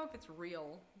 I don't know if it's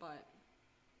real, but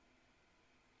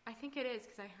I think it is,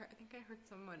 because I think I heard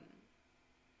someone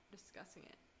discussing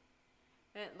it.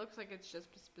 And it looks like it's just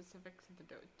specific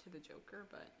to the Joker,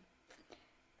 but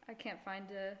I can't find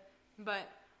a... But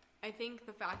I think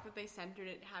the fact that they centered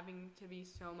it having to be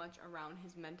so much around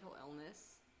his mental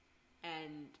illness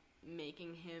and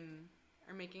making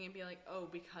it be like, oh,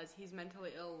 because he's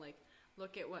mentally ill, like,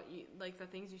 look at what you, like, the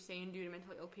things you say and do to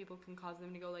mentally ill people can cause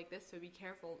them to go like this, so be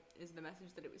careful, is the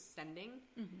message that it was sending.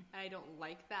 Mm-hmm. And I don't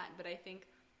like that, but I think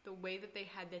the way that they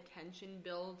had the tension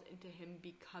build into him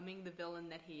becoming the villain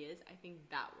that he is, I think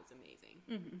that was amazing.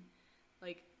 Mm-hmm.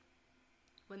 Like,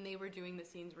 when they were doing the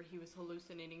scenes where he was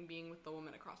hallucinating being with the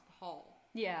woman across the hall.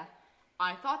 Yeah.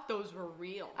 I thought those were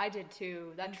real. I did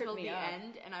too. That tripped me up. Until the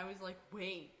end, and I was like,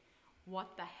 wait,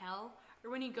 what the hell?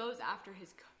 Or when he goes after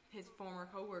his former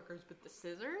coworkers with the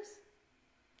scissors.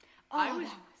 Oh,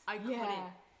 I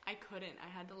couldn't. I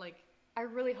had to, like... I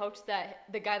really hoped that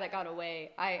the guy that got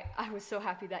away, I was so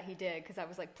happy that he did, because I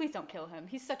was like, please don't kill him.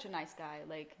 He's such a nice guy.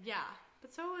 Like, yeah,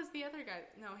 but so was the other guy.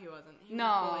 No, he wasn't. He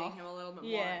was bullying him a little bit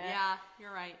more. Yeah,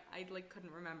 you're right. I, like,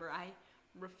 couldn't remember. I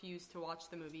refused to watch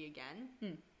the movie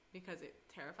again because it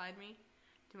terrified me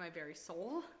to my very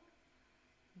soul.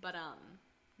 But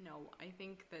no, I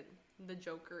think that the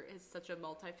Joker is such a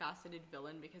multifaceted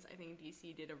villain because I think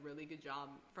DC did a really good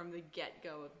job from the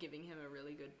get-go of giving him a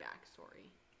really good backstory.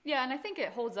 Yeah, and I think it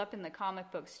holds up in the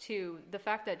comic books, too. The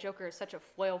fact that Joker is such a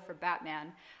foil for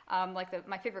Batman.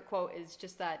 My favorite quote is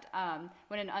just that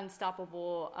when an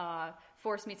unstoppable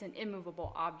force meets an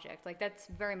immovable object. Like, that's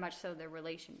very much so their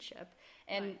relationship.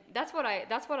 And right. that's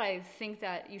what I think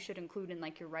that you should include in,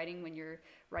 like, your writing when you're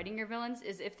writing your villains,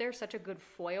 is if they're such a good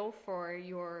foil for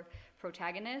your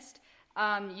protagonist,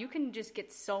 you can just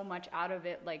get so much out of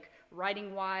it, like,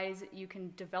 writing-wise. You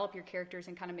can develop your characters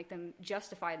and kind of make them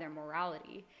justify their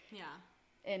morality. Yeah.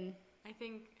 And I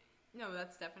think, no,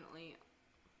 that's definitely...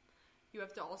 You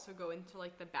have to also go into,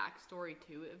 like, the backstory,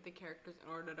 too, of the characters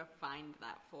in order to find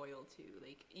that foil, too.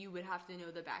 Like, you would have to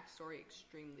know the backstory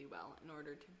extremely well in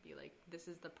order to be like, this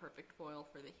is the perfect foil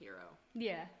for the hero.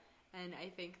 Yeah. And I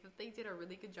think that they did a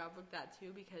really good job with that,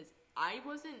 too, because I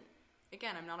wasn't...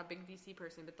 Again, I'm not a big DC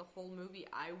person, but the whole movie,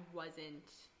 I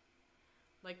wasn't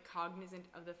like, cognizant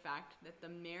of the fact that the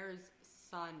mayor's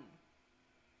son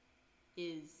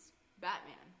is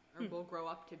Batman, or will grow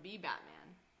up to be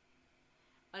Batman,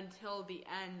 until the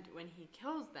end when he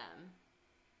kills them,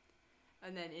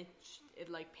 and then it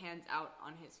like pans out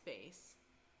on his face.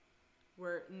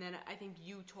 And then I think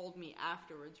you told me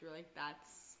afterwards, you're like,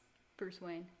 that's Bruce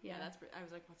Wayne. Yeah, that's. I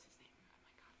was like, what's his name?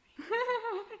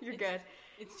 Oh my god, you're good.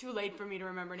 It's too late for me to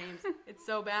remember names. It's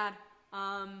so bad.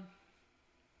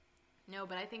 No,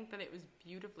 but I think that it was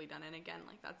beautifully done, and again,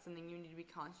 like, that's something you need to be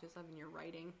conscious of in your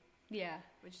writing. Yeah,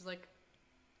 which is like,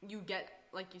 you get,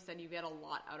 like you said, you get a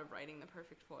lot out of writing the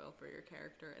perfect foil for your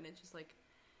character, and it's just like,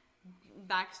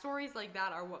 backstories like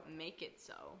that are what make it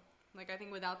so. Like, I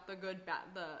think without the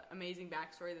amazing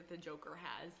backstory that the Joker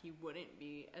has, he wouldn't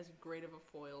be as great of a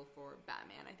foil for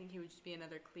Batman. I think he would just be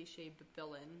another cliche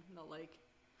villain that, like...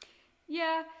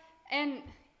 Yeah, and,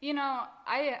 you know,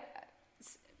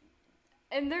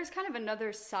 and there's kind of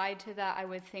another side to that, I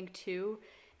would think, too.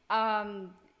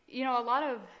 You know, a lot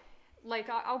of, like,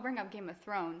 I'll bring up Game of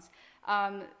Thrones.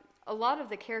 A lot of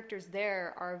the characters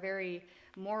there are very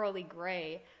morally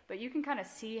gray, but you can kind of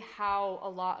see how a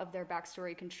lot of their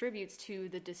backstory contributes to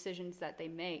the decisions that they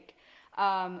make.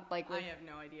 I have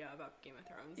no idea about Game of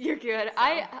Thrones. You're good. So.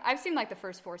 I've seen like the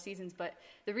first 4 seasons, but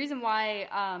the reason why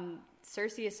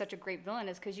Cersei is such a great villain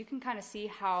is because you can kind of see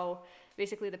how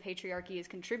basically the patriarchy is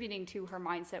contributing to her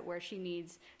mindset where she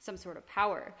needs some sort of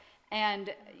power.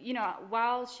 And, you know,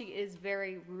 while she is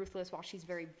very ruthless, while she's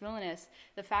very villainous,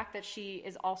 the fact that she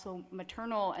is also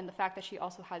maternal and the fact that she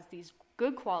also has these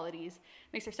good qualities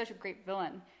makes her such a great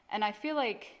villain. And I feel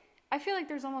like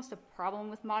there's almost a problem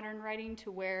with modern writing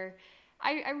to where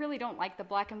I really don't like the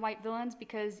black and white villains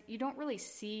because you don't really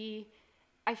see...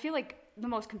 I feel like the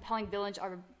most compelling villains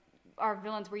are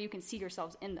villains where you can see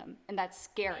yourselves in them, and that's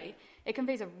scary. Right. It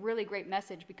conveys a really great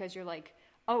message because you're like,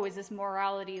 oh, is this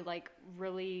morality, like,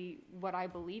 really what I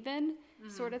believe in,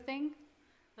 sort of thing?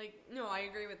 Like, no, I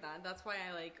agree with that. That's why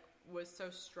I, like, was so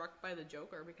struck by the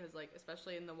Joker, because, like,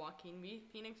 especially in the Joaquin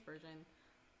Phoenix version,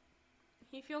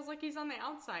 he feels like he's on the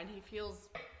outside. He feels,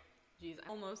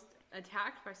 almost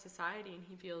attacked by society, and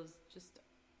he feels just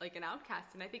like an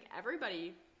outcast. And I think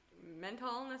everybody, mental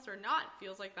illness or not,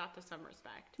 feels like that to some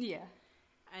respect. Yeah.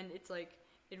 And it's like,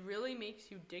 it really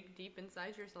makes you dig deep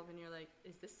inside yourself, and you're like,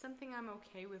 is this something I'm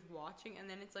okay with watching? And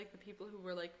then it's like the people who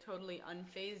were like totally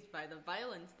unfazed by the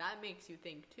violence, that makes you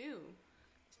think too.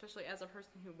 Especially as a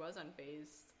person who was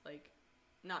unfazed, like,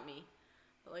 not me,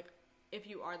 but like, if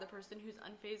you are the person who's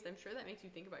unfazed, I'm sure that makes you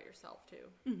think about yourself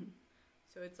too. Mm-hmm.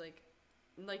 So it's like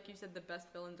you said, the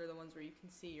best villains are the ones where you can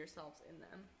see yourselves in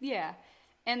them. Yeah.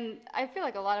 And I feel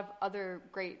like a lot of other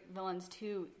great villains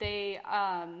too, they,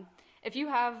 if you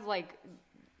have like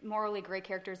morally gray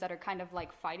characters that are kind of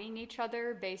like fighting each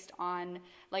other based on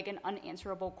like an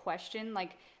unanswerable question,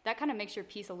 like that kind of makes your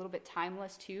piece a little bit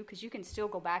timeless too, because you can still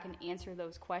go back and answer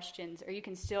those questions, or you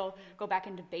can still go back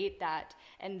and debate that,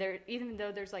 and there, even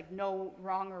though there's like no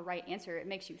wrong or right answer, it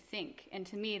makes you think. And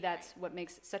to me, that's what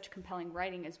makes such compelling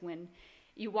writing, is when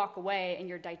you walk away and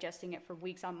you're digesting it for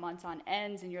weeks on months on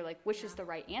ends, and you're like, which is the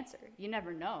right answer? You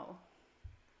never know.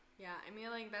 Yeah, I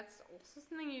mean, like, that's also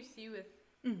something you see with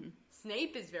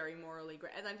Snape is very morally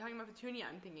gray. As I'm talking about Petunia,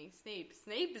 I'm thinking Snape.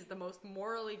 Snape is the most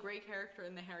morally gray character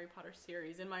in the Harry Potter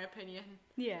series, in my opinion.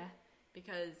 Yeah.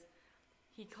 Because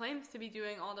he claims to be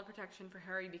doing all the protection for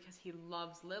Harry because he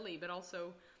loves Lily, but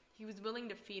also he was willing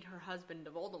to feed her husband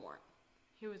to Voldemort.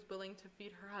 He was willing to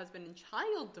feed her husband and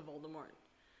child to Voldemort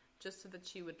just so that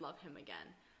she would love him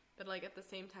again. But, like, at the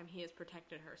same time, he has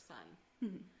protected her son.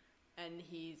 Mm-hmm. And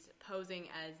he's posing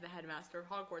as the headmaster of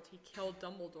Hogwarts. He killed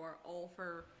Dumbledore all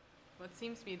for what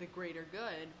seems to be the greater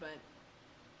good,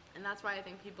 and that's why I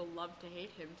think people love to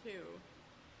hate him too.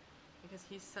 Because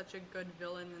he's such a good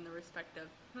villain in the respect of,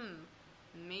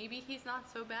 maybe he's not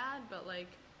so bad, but like,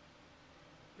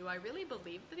 do I really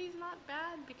believe that he's not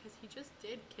bad? Because he just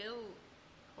did kill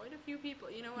quite a few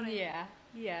people, you know what I mean?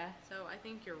 Yeah. So I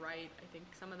think you're right. I think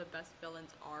some of the best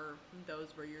villains are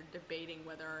those where you're debating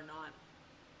whether or not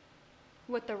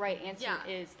what the right answer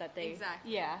is that they...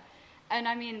 Exactly. Yeah. And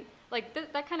I mean, like,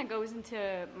 that kind of goes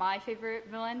into my favorite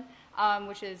villain,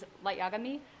 which is Light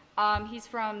Yagami. He's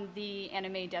from the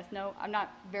anime Death Note. I'm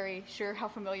not very sure how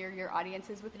familiar your audience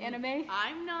is with anime.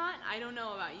 I'm not. I don't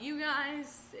know about you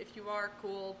guys. If you are,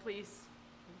 cool, please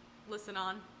listen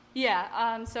on.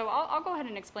 Yeah, so I'll go ahead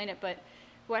and explain it, but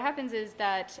what happens is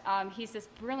that he's this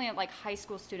brilliant, like, high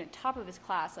school student, top of his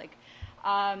class, like,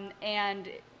 and...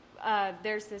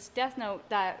 there's this Death Note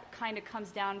that kind of comes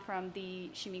down from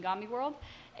the Shinigami world,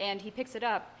 and he picks it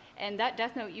up, and that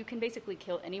Death Note, you can basically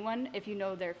kill anyone if you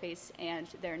know their face and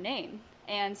their name.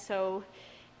 And so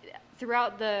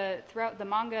throughout the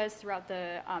mangas, throughout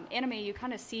the anime, you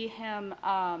kind of see him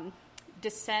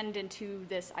descend into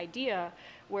this idea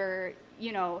where,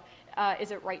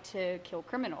 is it right to kill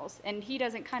criminals? And he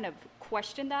doesn't kind of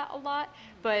question that a lot,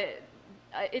 but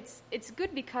it's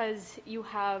good because you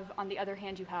have, on the other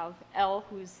hand, you have L,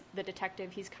 who's the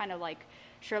detective. He's kind of like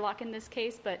Sherlock in this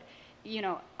case, but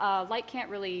Light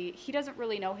he doesn't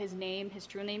really know his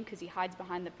true name, because he hides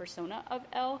behind the persona of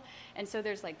L. And so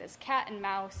there's like this cat and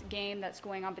mouse game that's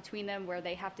going on between them where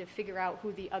they have to figure out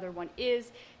who the other one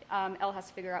is. L has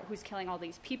to figure out who's killing all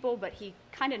these people, but he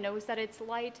kind of knows that it's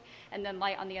Light. And then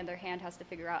Light, on the other hand, has to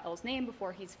figure out L's name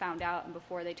before he's found out and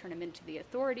before they turn him into the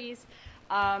authorities.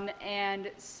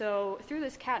 And so through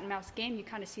this cat and mouse game, you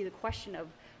kind of see the question of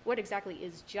what exactly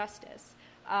is justice.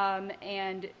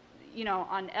 And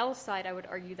on L's side, I would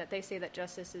argue that they say that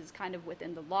justice is kind of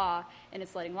within the law, and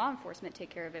it's letting law enforcement take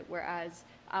care of it. Whereas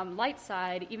Light's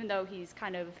side, even though he's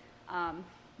kind of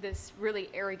this really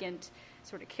arrogant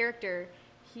sort of character,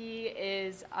 he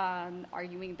is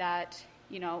arguing that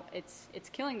it's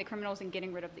killing the criminals and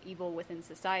getting rid of the evil within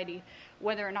society,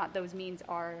 whether or not those means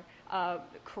are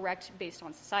correct based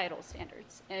on societal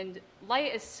standards. And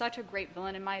Light is such a great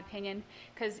villain, in my opinion,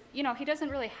 because, he doesn't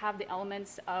really have the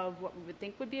elements of what we would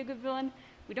think would be a good villain.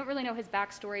 We don't really know his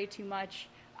backstory too much.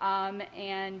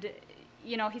 And,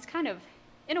 he's kind of,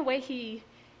 in a way,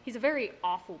 he's a very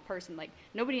awful person. Like,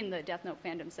 nobody in the Death Note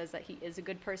fandom says that he is a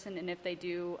good person, and if they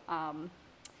do,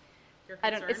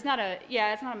 it's not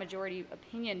a majority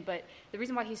opinion, but the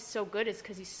reason why he's so good is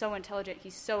because he's so intelligent,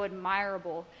 he's so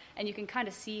admirable, and you can kind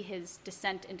of see his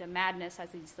descent into madness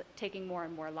as he's taking more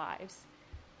and more lives.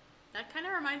 That kind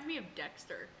of reminds me of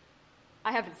Dexter.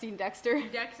 I haven't seen Dexter.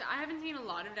 I haven't seen a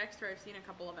lot of Dexter. I've seen a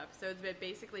couple of episodes, but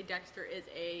basically Dexter is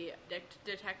a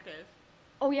detective.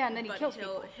 Oh yeah, and then he kills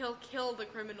people. He'll kill the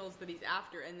criminals that he's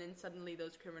after, and then suddenly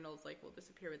those criminals will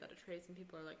disappear without a trace, and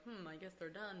people are like, I guess they're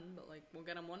done, but we'll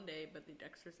get them one day. But the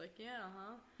Dexter's like, yeah,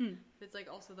 It's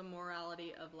also the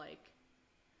morality of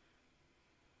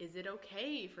is it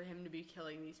okay for him to be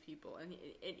killing these people? And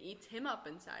it eats him up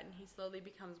inside, and he slowly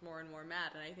becomes more and more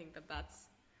mad. And I think that's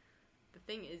the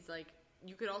thing is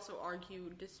you could also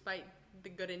argue, despite the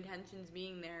good intentions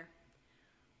being there,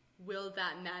 will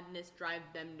that madness drive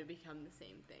them to become the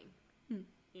same thing?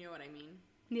 You know what I mean?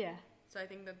 Yeah. So I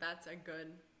think that's a good...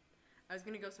 I was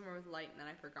going to go somewhere with Light, and then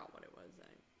I forgot what it was.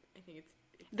 I think it's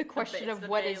the question of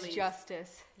what is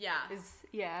justice. Yeah.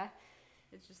 Yeah.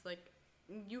 It's just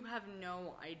you have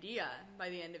no idea by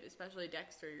the end of it, especially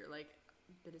Dexter. You're like,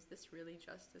 but is this really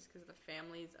justice? Because the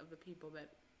families of the people that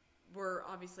were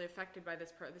obviously affected by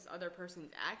this other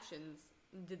person's actions...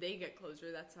 Did they get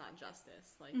closure? That's not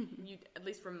justice. You, at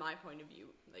least from my point of view,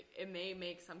 it may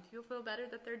make some people feel better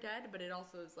that they're dead, but it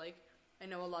also is I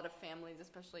know a lot of families,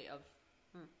 especially of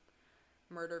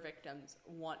murder victims,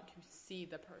 want to see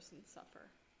the person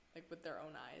suffer, with their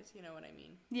own eyes. You know what I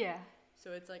mean? Yeah.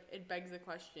 So it's it begs the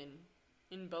question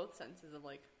in both senses of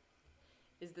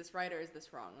is this right or is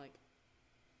this wrong?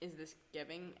 Is this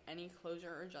giving any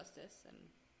closure or justice? And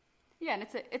yeah, and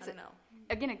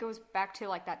again, it goes back to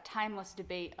that timeless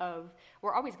debate of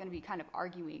we're always going to be kind of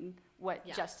arguing what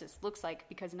justice looks like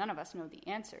because none of us know the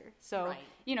answer. So, right.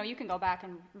 You can go back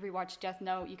and rewatch Death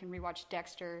Note, you can rewatch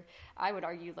Dexter, I would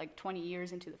argue 20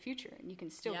 years into the future, and you can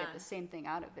still get the same thing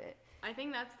out of it. I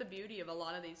think that's the beauty of a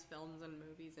lot of these films and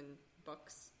movies and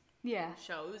books and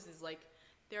shows is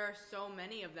there are so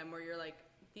many of them where you're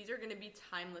these are going to be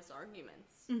timeless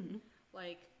arguments. Mm-hmm.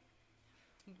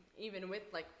 Even with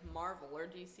Marvel or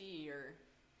DC or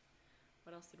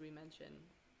what else did we mention?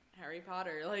 Harry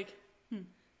Potter.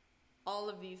 All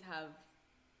of these have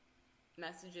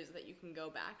messages that you can go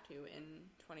back to in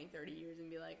 20, 30 years and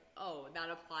be oh, that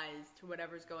applies to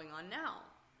whatever's going on now.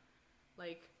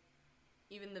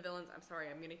 Even the villains, I'm sorry,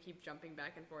 I'm going to keep jumping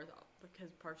back and forth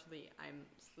because partially I'm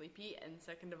sleepy and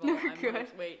second of all,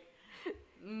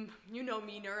 you know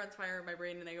me, neurons fire in my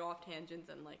brain and I go off tangents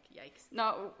and yikes.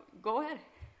 No, go ahead.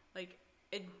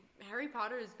 Harry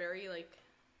Potter is very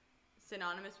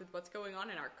synonymous with what's going on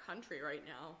in our country right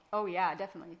now. Oh yeah,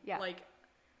 definitely. Yeah.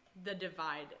 The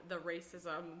divide, the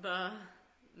racism, the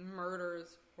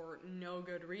murders for no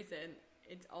good reason.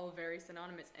 It's all very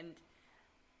synonymous, and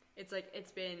it's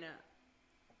it's been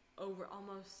over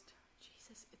almost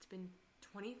it's been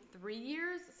 23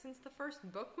 years since the first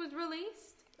book was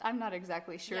released. I'm not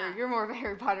exactly sure. Yeah. You're more of a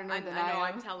Harry Potter nerd than I am. I know,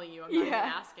 I'm telling you. I'm not even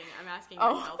asking. I'm asking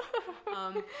myself.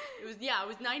 It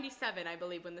was 97, I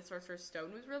believe, when The Sorcerer's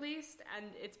Stone was released, and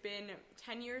it's been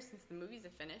 10 years since the movies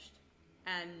have finished,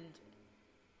 and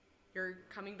you're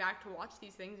coming back to watch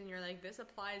these things and you're like, this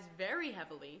applies very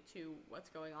heavily to what's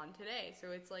going on today.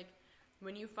 So it's like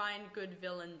when you find good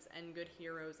villains and good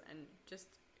heroes and just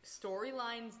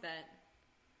storylines that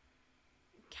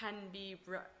can be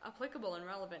applicable and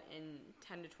relevant in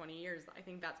 10 to 20 years, I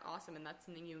think that's awesome. And that's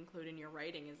something you include in your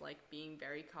writing, is like being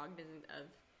very cognizant of,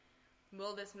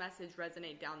 will this message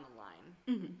resonate down the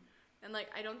line? Mm-hmm. And like,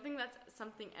 I don't think that's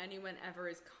something anyone ever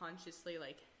is consciously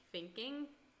like thinking.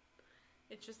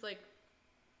 It's just like,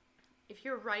 if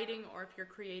you're writing or if you're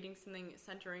creating something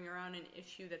centering around an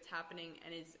issue that's happening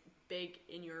and is big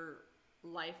in your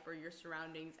life or your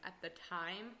surroundings at the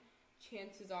time,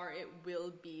 chances are it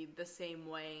will be the same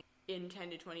way in 10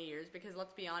 to 20 years, because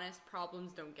let's be honest,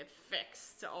 problems don't get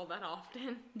fixed all that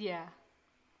often. Yeah.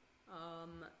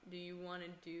 Do you want to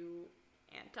do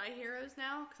anti-heroes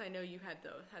now? Because I know you had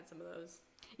some of those.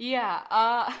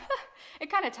 Yeah, it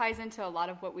kind of ties into a lot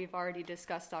of what we've already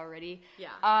discussed already. Yeah.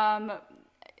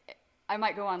 I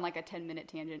might go on like a 10-minute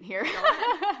tangent here. Go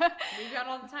ahead. We've got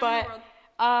all the time in the world.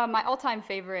 My all-time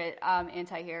favorite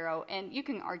anti-hero, and you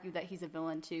can argue that he's a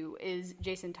villain too, is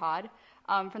Jason Todd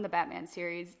from the Batman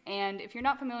series. And if you're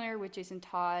not familiar with Jason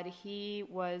Todd, he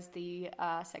was the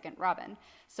second Robin.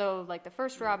 So like the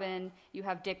first Robin, you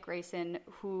have Dick Grayson,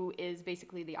 who is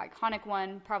basically the iconic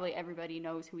one. Probably everybody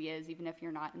knows who he is, even if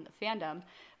you're not in the fandom.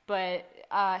 But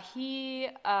he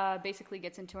basically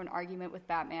gets into an argument with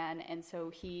Batman, and so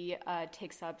he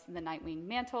takes up the Nightwing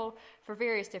mantle for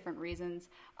various different reasons.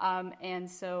 And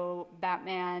so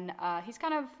Batman, he's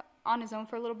kind of on his own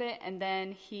for a little bit, and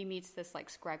then he meets this like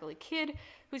scraggly kid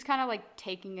who's kind of like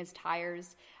taking his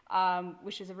tires,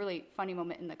 which is a really funny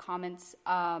moment in the comments.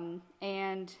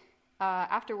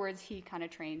 Afterwards, he kind of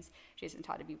trains Jason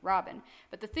Todd to be Robin.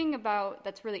 But the thing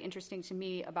that's really interesting to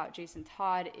me about Jason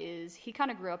Todd is he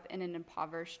kind of grew up in an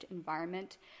impoverished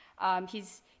environment.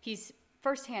 He's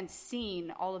firsthand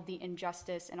seen all of the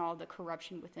injustice and all of the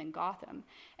corruption within Gotham.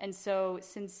 And so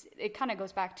since it kind of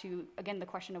goes back to, again, the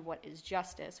question of what is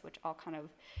justice, which I'll kind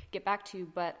of get back to,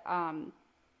 but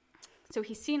so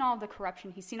he's seen all the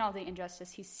corruption, he's seen all the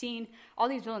injustice, he's seen all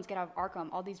these villains get out of Arkham,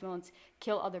 all these villains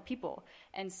kill other people.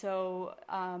 And so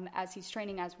as he's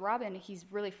training as Robin, he's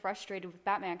really frustrated with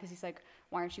Batman because he's like,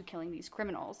 why aren't you killing these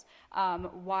criminals?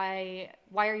 Why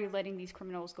are you letting these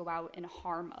criminals go out and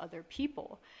harm other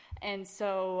people? And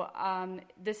so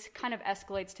this kind of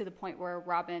escalates to the point where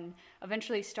Robin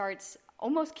eventually starts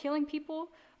almost killing people,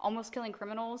 almost killing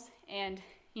criminals, and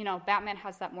you know, Batman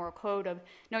has that moral code of,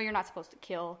 no, you're not supposed to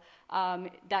kill.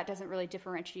 That doesn't really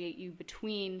differentiate you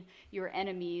between your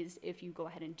enemies if you go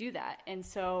ahead and do that. And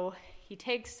so he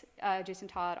takes Jason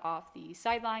Todd off the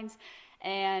sidelines,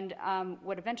 and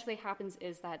what eventually happens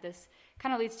is that this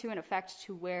kind of leads to an effect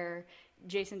to where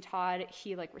Jason Todd,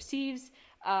 he like receives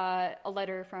a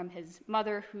letter from his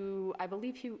mother, who I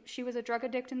believe she was a drug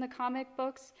addict in the comic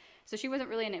books. So she wasn't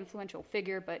really an influential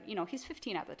figure, but, you know, he's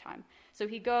 15 at the time. So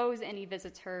he goes and he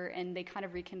visits her, and they kind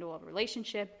of rekindle a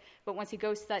relationship. But once he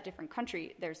goes to that different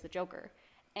country, there's the Joker.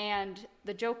 And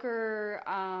the Joker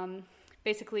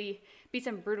basically beats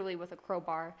him brutally with a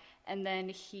crowbar, and then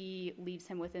he leaves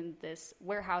him within this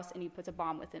warehouse, and he puts a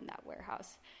bomb within that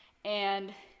warehouse.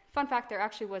 And fun fact, there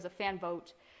actually was a fan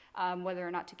vote whether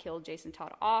or not to kill Jason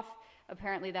Todd off.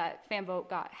 Apparently that fan vote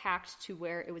got hacked to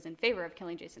where it was in favor of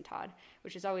killing Jason Todd,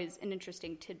 which is always an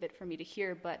interesting tidbit for me to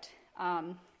hear. But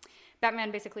Batman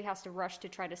basically has to rush to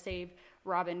try to save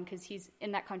Robin because he's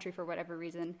in that country for whatever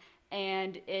reason,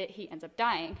 and he ends up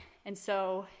dying. And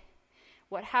so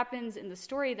what happens in the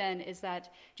story then is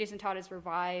that Jason Todd is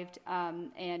revived,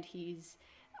 and he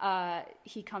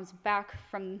comes back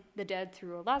from the dead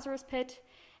through a Lazarus pit,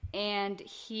 and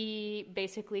he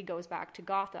basically goes back to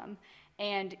Gotham.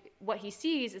 And what he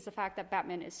sees is the fact that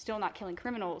Batman is still not killing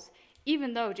criminals,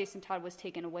 even though Jason Todd was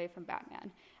taken away from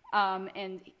Batman.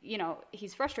 And, you know,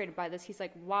 he's frustrated by this. He's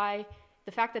like, why?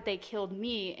 The fact that they killed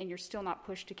me and you're still not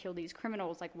pushed to kill these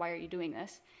criminals, like, why are you doing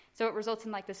this? So it results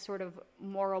in, like, this sort of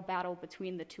moral battle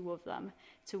between the two of them,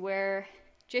 to where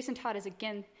Jason Todd is,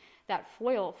 again, that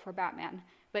foil for Batman,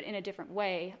 but in a different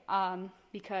way,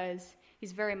 because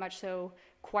he's very much so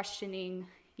questioning,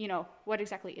 you know, what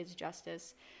exactly is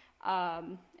justice,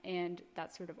 and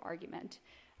that sort of argument.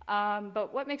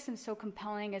 But what makes him so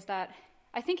compelling is that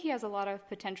I think he has a lot of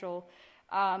potential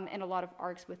and a lot of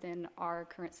arcs within our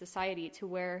current society, to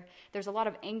where there's a lot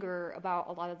of anger about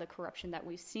a lot of the corruption that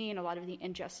we've seen, a lot of the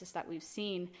injustice that we've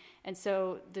seen. And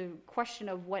so the question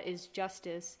of what is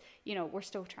justice, you know, we're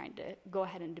still trying to go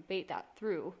ahead and debate that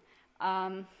through.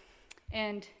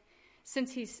 And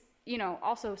since he's, you know,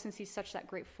 also since he's such that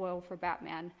great foil for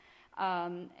Batman,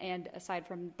 and aside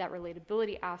from that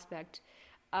relatability aspect,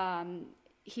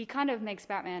 he kind of makes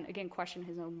Batman, again, question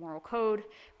his own moral code,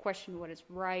 question what is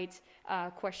right,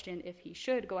 question if he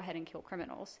should go ahead and kill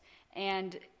criminals.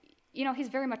 And, you know, he's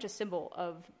very much a symbol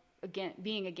of, again,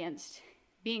 being against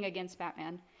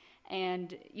Batman.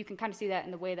 And you can kind of see that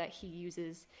in the way that he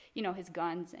uses, you know, his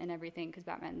guns and everything, because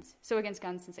Batman's so against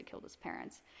guns since it killed his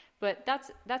parents. But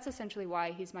that's essentially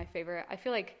why he's my favorite. I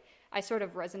feel like I sort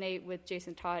of resonate with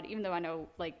Jason Todd, even though I know,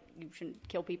 like, you shouldn't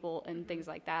kill people and things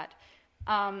like that.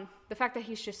 The fact that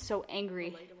he's just so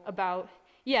angry about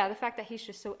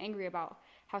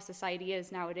how society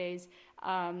is nowadays,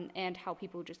 and how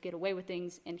people just get away with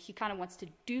things, and he kind of wants to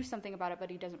do something about it, but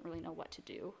he doesn't really know what to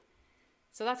do.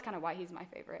 So that's kind of why he's my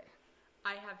favorite.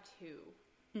 I have two.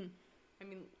 I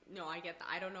mean, no, I get that.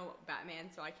 I don't know Batman,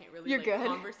 so I can't really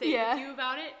conversate with you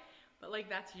about it. But, like,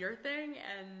 that's your thing,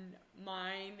 and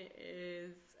mine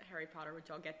is Harry Potter,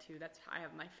 which I'll get to. I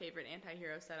have my favorite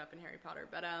anti-hero set up in Harry Potter.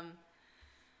 But,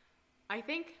 I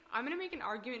think I'm going to make an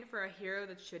argument for a hero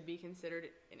that should be considered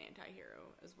an anti-hero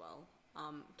as well.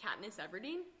 Katniss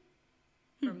Everdeen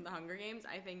from The Hunger Games,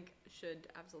 I think, should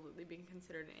absolutely be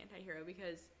considered an anti-hero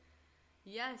because,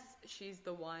 yes, she's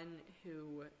the one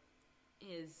who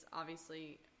is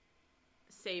obviously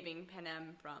saving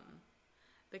Panem from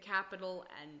the Capitol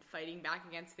and fighting back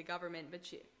against the government, but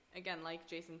she, again, like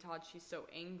Jason Todd, she's so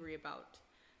angry about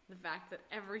the fact that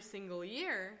every single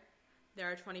year there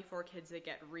are 24 kids that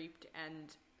get raped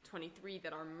and 23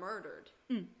 that are murdered,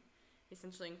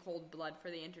 essentially in cold blood for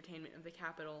the entertainment of the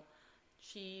Capitol.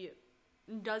 She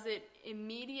does it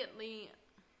immediately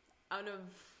out of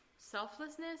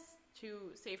selflessness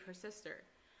to save her sister.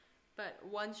 But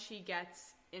once she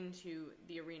gets into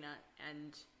the arena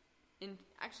and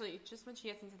actually, just when she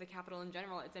gets into the Capitol in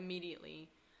general, it's immediately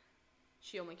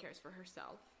she only cares for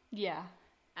herself. Yeah.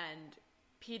 And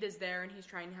Pete is there, and he's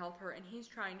trying to help her, and he's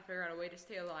trying to figure out a way to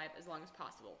stay alive as long as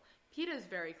possible. Pete is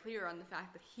very clear on the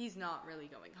fact that he's not really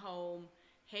going home.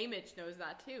 Haymitch knows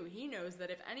that, too. He knows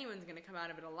that if anyone's going to come out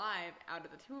of it alive, out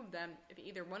of the two of them, if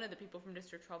either one of the people from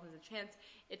District 12 has a chance,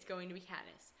 it's going to be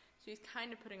Katniss. So he's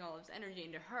kind of putting all of his energy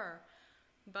into her.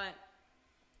 But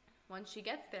once she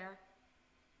gets there,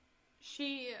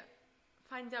 she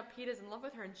finds out Pete is in love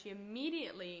with her, and she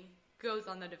immediately goes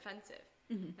on the defensive.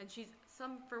 And she's,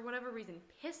 for whatever reason,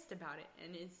 pissed about it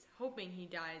and is hoping he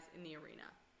dies in the arena.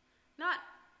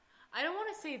 I don't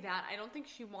want to say that. I don't think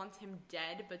she wants him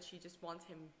dead, but she just wants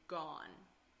him gone,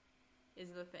 is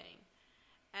the thing.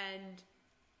 And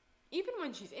even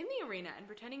when she's in the arena and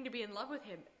pretending to be in love with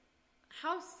him,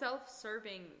 how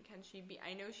self-serving can she be?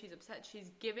 I know she's upset.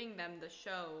 She's giving them the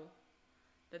show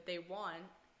that they want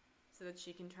so that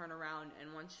she can turn around,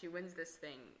 and once she wins this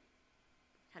thing,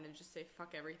 kind of just say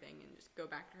fuck everything and just go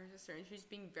back to her sister. And she's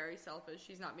being very selfish.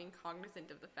 She's not being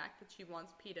cognizant of the fact that she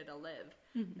wants Peeta to live.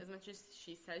 As much as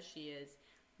she says she is,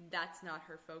 that's not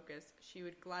her focus. She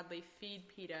would gladly feed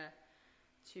Peeta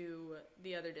to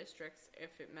the other districts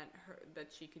if it meant that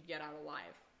she could get out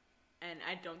alive. And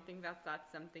I don't think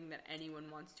that's something that anyone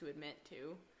wants to admit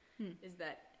to, is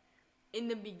that in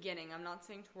the beginning, I'm not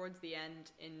saying towards the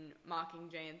end in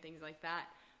Mockingjay and things like that,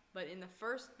 but in the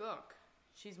first book,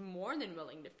 she's more than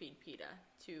willing to feed Peeta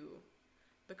to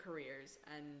the careers.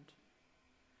 And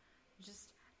just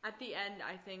at the end,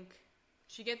 I think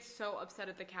she gets so upset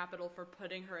at the Capitol for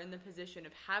putting her in the position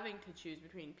of having to choose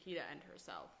between Peeta and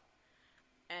herself.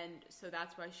 And so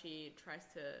that's why she tries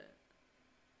to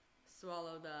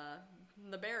swallow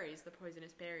the berries, the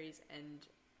poisonous berries, and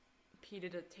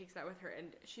Peeta takes that with her, and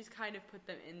she's kind of put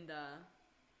them in the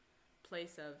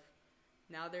place of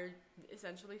now they're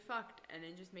essentially fucked, and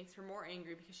it just makes her more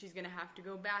angry because she's going to have to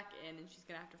go back in and she's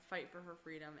going to have to fight for her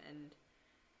freedom, and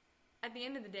at the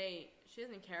end of the day, she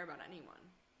doesn't care about anyone.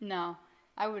 No,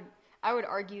 I would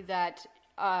argue that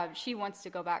she wants to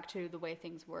go back to the way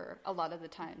things were a lot of the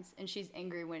times, and she's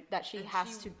angry that she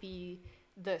has to be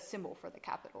the symbol for the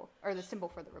Capitol, or the symbol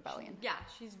for the rebellion.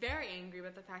 She's very angry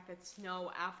about the fact that Snow,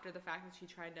 after the fact that she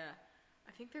tried to,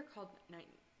 I think they're called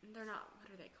they're not, what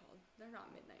are they called? They're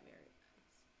not midnight berries.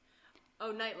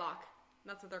 Oh, Nightlock.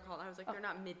 That's what they're called. I was like, they're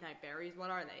not midnight berries.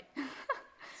 What are they?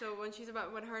 So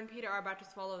when her and Peeta are about to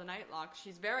swallow the Nightlock,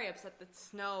 she's very upset that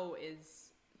Snow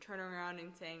is turning around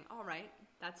and saying, all right,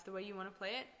 that's the way you want to play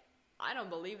it? I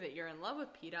don't believe that you're in love with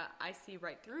Peeta. I see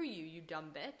right through you, you dumb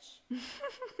bitch.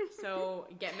 So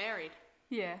get married.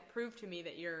 Yeah. Prove to me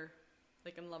that you're,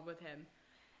 like, in love with him.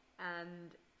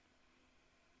 And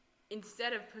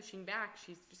instead of pushing back,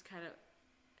 she's just kind of...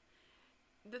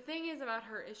 The thing is about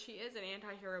her is she is an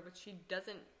anti-hero, but she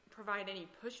doesn't provide any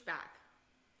pushback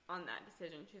on that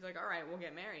decision. She's like, all right, we'll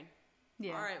get married.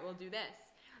 Yeah. All right, we'll do this.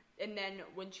 And then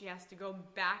when she has to go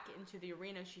back into the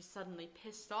arena, she's suddenly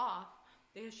pissed off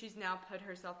because she's now put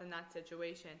herself in that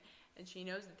situation, and she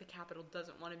knows that the Capitol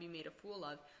doesn't want to be made a fool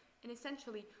of. And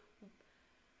essentially,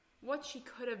 what she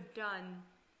could have done,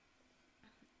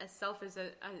 as selfish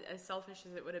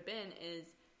as it would have been, is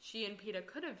she and Peeta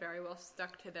could have very well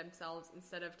stuck to themselves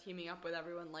instead of teaming up with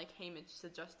everyone like Haymitch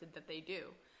suggested that they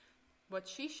do. What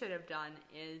she should have done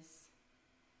is,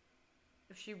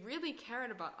 if she really cared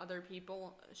about other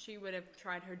people, she would have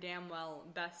tried her damn well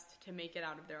best to make it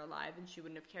out of there alive, and she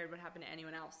wouldn't have cared what happened to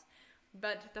anyone else.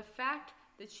 But the fact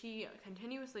that she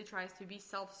continuously tries to be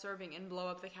self-serving and blow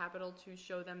up the Capitol to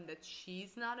show them that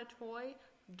she's not a toy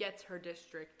gets her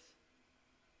district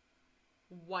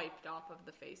wiped off of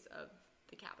the face of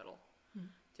the Capitol.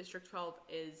 District 12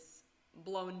 is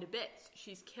blown to bits.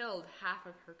 She's killed half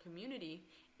of her community,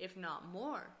 if not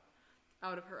more,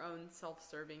 out of her own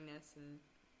self-servingness. And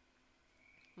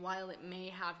while it may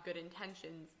have good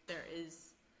intentions, there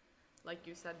is, like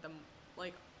you said,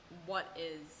 what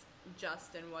is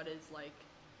just and what is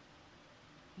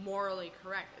morally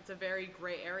correct. It's a very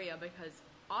gray area, because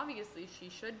obviously she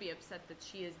should be upset that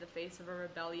she is the face of a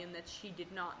rebellion that she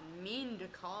did not mean to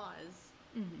cause.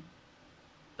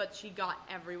 But she got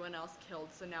everyone else killed,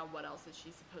 so now what else is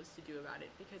she supposed to do about it?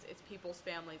 Because it's people's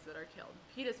families that are killed.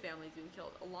 Peeta's family's been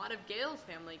killed. A lot of Gale's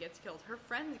family gets killed. Her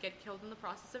friends get killed in the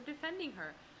process of defending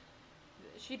her.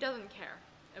 She doesn't care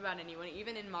about anyone.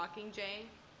 Even in Mockingjay,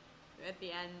 at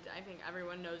the end, I think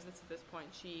everyone knows this at this point,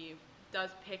 she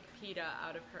does pick Peeta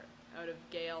out of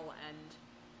Gale and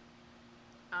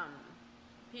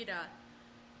Peeta.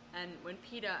 And when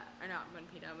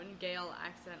Gale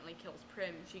accidentally kills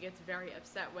Prim, she gets very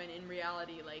upset when in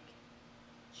reality,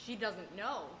 she doesn't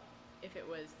know if it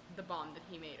was the bomb that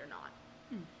he made or not.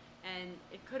 And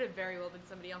it could have very well been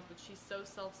somebody else, but she's so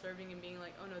self-serving and being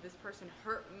like, oh no, this person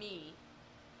hurt me,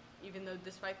 even though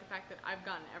despite the fact that I've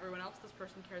gotten everyone else this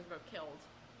person cares about killed.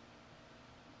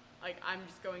 I'm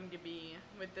just going to be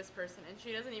with this person. And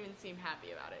she doesn't even seem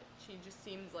happy about it. She just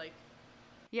seems like...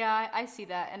 Yeah, I see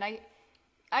that. And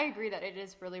I agree that it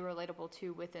is really relatable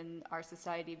too within our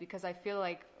society, because I feel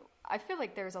like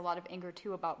there's a lot of anger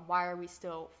too about why are we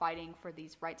still fighting for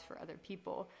these rights for other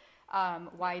people?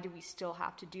 Why do we still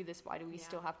have to do this? Why do we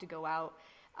still have to go out?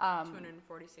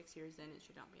 246 years in, it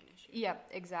should not be an issue. Yep,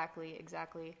 exactly.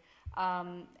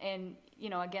 And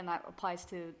again, that applies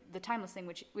to the timeless thing,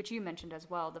 which you mentioned as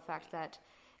well. The fact that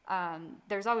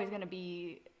there's always going to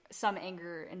be some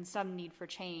anger and some need for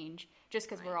change, just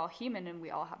because we're all human and we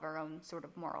all have our own sort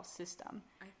of moral system.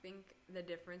 I think the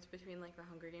difference between the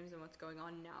Hunger Games and what's going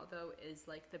on now, though, is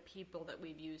the people that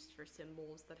we've used for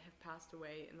symbols that have passed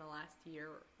away in the last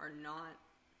year are not...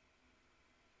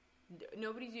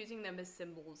 Nobody's using them as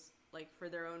symbols for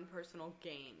their own personal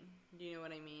gain. Do you know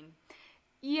what I mean?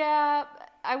 Yeah,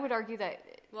 I would argue that...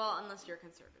 Well, unless you're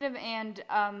conservative. And,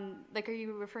 are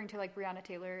you referring to, Breonna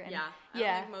Taylor? And, yeah. I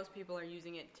don't think most people are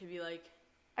using it to be,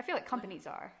 I feel like companies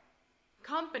are.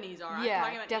 Companies are. Yeah, I'm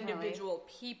talking about definitely. Individual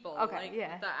people. Okay,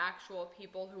 the actual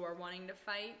people who are wanting to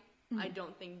fight. I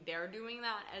don't think they're doing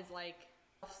that as,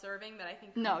 self-serving, but I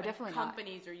think definitely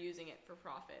companies are using it for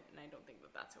profit, and I don't think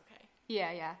that that's okay.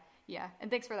 Yeah. And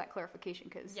thanks for that clarification,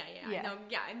 because... Yeah.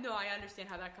 I understand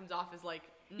how that comes off as, not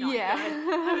yeah.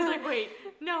 good. I was like, wait,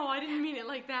 no, I didn't mean it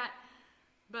like that.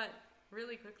 But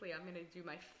really quickly, I'm going to do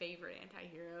my favorite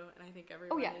anti-hero, and I think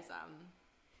everyone is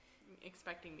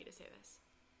expecting me to say this.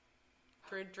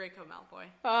 Draco Malfoy.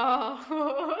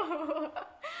 Oh.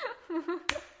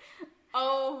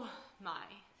 Oh, my.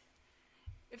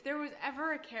 If there was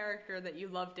ever a character that you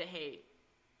love to hate,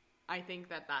 I think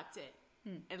that's it.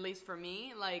 At least for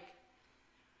me,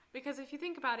 because if you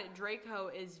think about it, Draco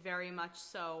is very much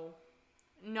so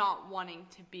not wanting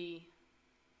to be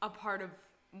a part of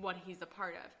what he's a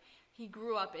part of. He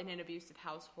grew up in an abusive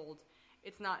household.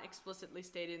 It's not explicitly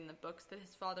stated in the books that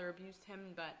his father abused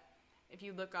him, but if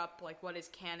you look up, what is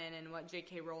canon and what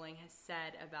J.K. Rowling has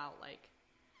said about,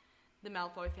 the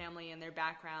Malfoy family and their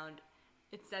background,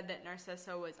 it said that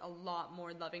Narcissa was a lot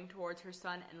more loving towards her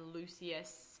son, and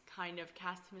Lucius kind of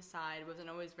cast him aside, wasn't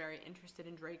always very interested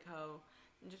in Draco,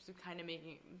 and just was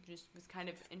kind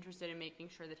of interested in making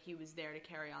sure that he was there to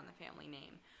carry on the family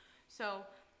name. So,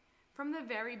 from the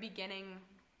very beginning,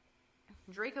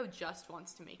 Draco just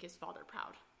wants to make his father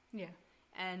proud. Yeah.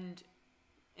 And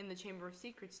in the Chamber of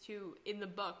Secrets, too, in the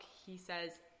book, he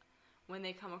says, when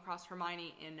they come across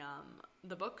Hermione in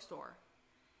the bookstore,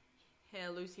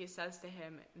 Lucius says to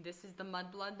him, this is the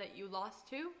mudblood that you lost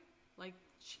to?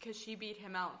 Because she beat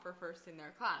him out for first in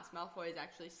their class. Malfoy is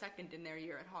actually second in their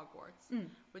year at Hogwarts,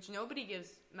 which nobody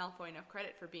gives Malfoy enough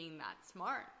credit for being that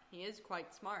smart. He is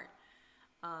quite smart.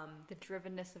 The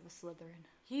drivenness of a Slytherin.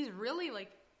 He's really,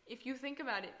 if you think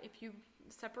about it, if you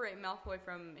separate Malfoy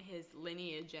from his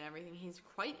lineage and everything, he's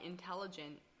quite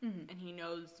intelligent, and he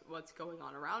knows what's going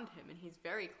on around him, and he's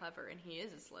very clever, and he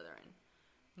is a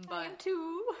Slytherin. But I am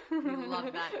too. we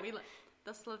love that.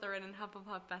 The Slytherin and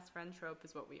Hufflepuff best friend trope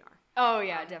is what we are. Oh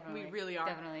yeah, definitely. We really are.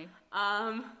 Definitely.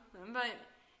 And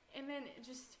then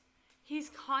just he's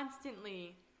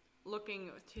constantly looking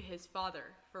to his father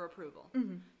for approval.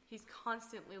 Mm-hmm. He's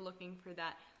constantly looking for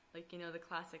that, like, you know, the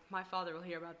classic, my father will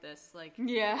hear about this. Like,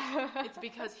 yeah. It's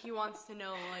because he wants to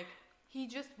know, like, he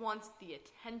just wants the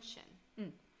attention.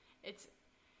 It's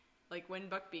like when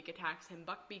Buckbeak attacks him.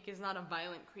 Buckbeak is not a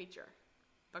violent creature.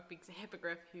 Buckbeak's a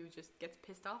hippogriff who just gets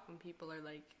pissed off when people are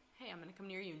like, hey, I'm gonna come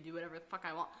near you and do whatever the fuck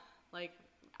I want. Like,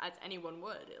 as anyone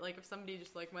would. Like, if somebody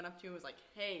just, like, went up to you and was like,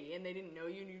 hey, and they didn't know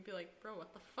you, and you'd be like, bro,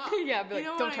 what the fuck? Yeah, be like,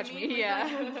 don't touch me. Yeah.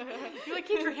 You're like,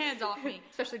 keep your hands off me.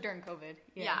 Especially during COVID.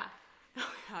 Yeah.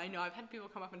 I know, I've had people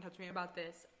come up and touch me about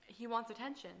this. He wants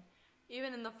attention.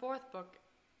 Even in the fourth book,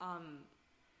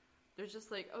 there's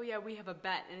just like, oh yeah, we have a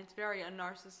bet, and it's very a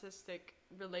narcissistic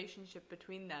relationship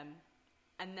between them.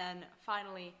 And then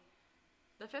finally,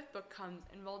 the fifth book comes,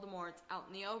 and Voldemort's out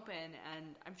in the open,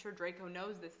 and I'm sure Draco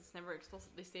knows this. It's never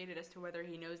explicitly stated as to whether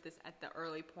he knows this at the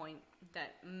early point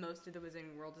that most of the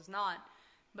Wizarding world does not.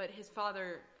 But his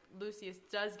father, Lucius,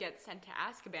 does get sent to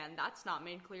Azkaban. That's not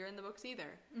made clear in the books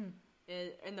either.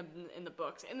 In the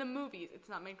books. In the movies, it's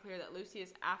not made clear that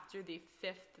Lucius, after the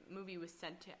fifth movie, was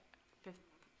sent to...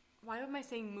 Why am I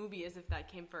saying movie as if that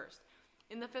came first?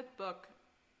 In the fifth book,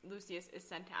 Lucius is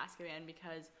sent to Azkaban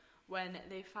because when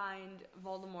they find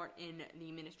Voldemort in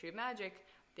the Ministry of Magic,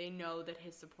 they know that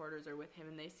his supporters are with him,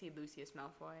 and they see Lucius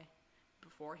Malfoy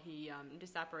before he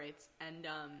disapparates, and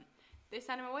they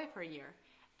send him away for a year.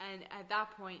 And at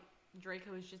that point,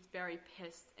 Draco is just very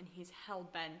pissed, and he's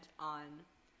hell-bent on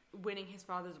winning his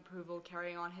father's approval,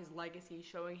 carrying on his legacy,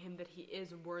 showing him that he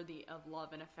is worthy of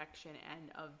love and affection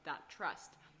and of that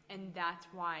trust. And that's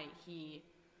why he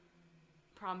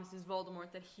promises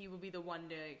Voldemort that he will be the one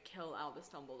to kill Albus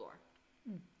Dumbledore.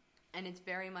 And it's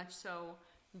very much so.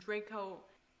 Draco,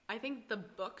 I think the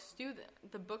books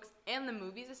the books and the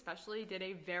movies especially did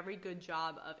a very good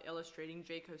job of illustrating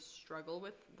Draco's struggle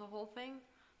with the whole thing.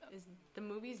 The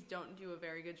movies don't do a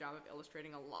very good job of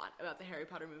illustrating a lot about the Harry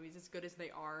Potter movies. As good as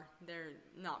they are, they're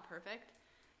not perfect.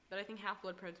 But I think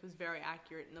Half-Blood Prince was very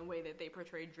accurate in the way that they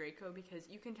portrayed Draco, because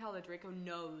you can tell that Draco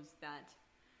knows that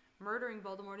murdering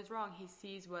Voldemort is wrong. He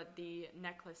sees what the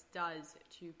necklace does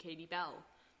to Katie Bell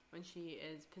when she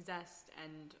is possessed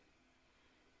and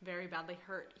very badly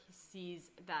hurt. He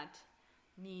sees that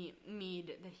the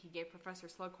mead that he gave Professor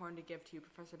Slughorn to give to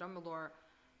Professor Dumbledore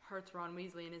hurts Ron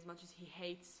Weasley, and as much as he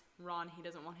hates Ron, he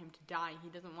doesn't want him to die. He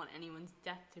doesn't want anyone's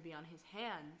death to be on his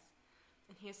hands.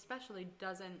 And he especially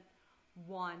doesn't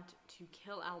want to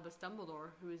kill Albus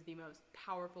Dumbledore, who is the most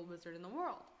powerful wizard in the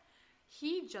world.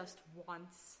 He just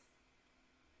wants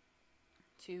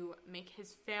to make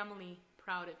his family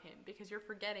proud of him, because you're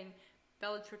forgetting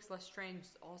Bellatrix Lestrange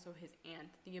is also his aunt.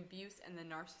 The abuse and the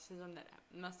narcissism that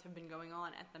must have been going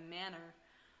on at the manor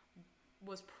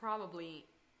was probably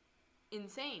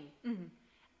insane.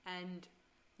 And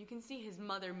you can see his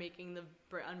mother making the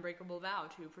unbreakable vow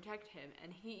to protect him,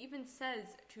 and he even says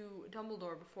to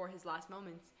Dumbledore before his last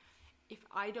moments, if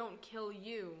I don't kill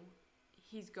you,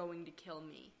 he's going to kill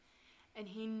me. And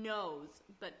he knows,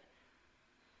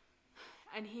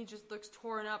 and he just looks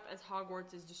torn up as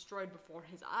Hogwarts is destroyed before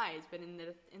his eyes. But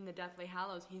in the Deathly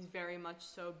Hallows, he's very much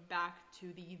so back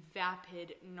to the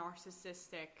vapid,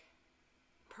 narcissistic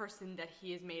person that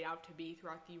he is made out to be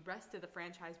throughout the rest of the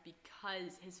franchise,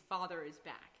 because his father is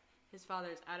back. His father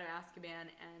is out of Azkaban,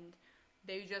 and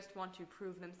they just want to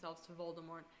prove themselves to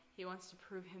Voldemort. He wants to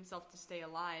prove himself to stay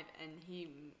alive, and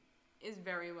he is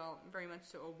very much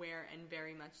so aware and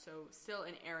very much so still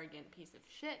an arrogant piece of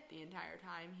shit the entire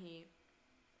time. He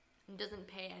doesn't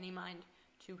pay any mind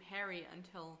to Harry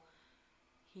until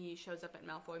he shows up at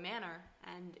Malfoy Manor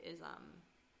and is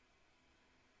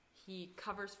he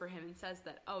covers for him and says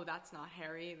that, oh, that's not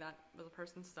Harry, that was a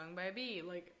person stung by a bee.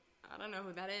 Like, I don't know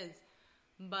who that is.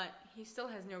 But he still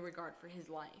has no regard for his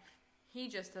life. He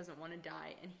just doesn't want to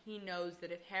die, and he knows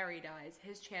that if Harry dies,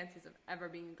 his chances of ever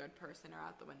being a good person are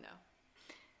out the window.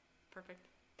 Perfect.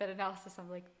 That analysis, I'm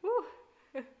like,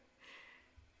 woo.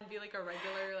 Be like a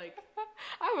regular, like...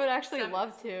 I would actually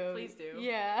love to. Please do.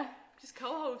 Yeah. Just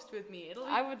co-host with me. It'll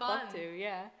be I would fun. love to,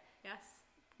 yeah. Yes.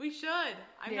 We should.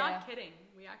 I'm not kidding.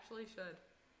 We actually should.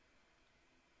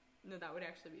 No, that would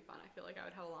actually be fun. I feel like I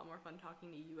would have a lot more fun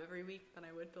talking to you every week than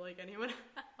I would to, like, anyone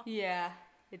else. Yeah.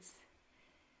 It's...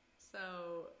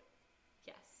 So,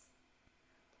 yes.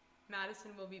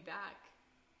 Madison will be back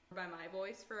by my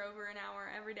voice for over an hour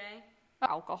every day.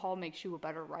 alcohol makes you a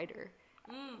better writer.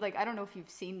 Like, I don't know if you've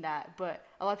seen that, but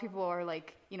a lot of people are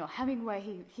like, you know, Hemingway,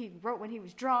 he wrote when he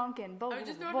was drunk and blah, blah, I was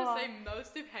just blah, about blah. to say,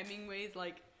 most of Hemingway's,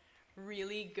 like,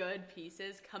 really good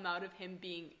pieces come out of him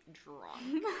being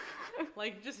drunk.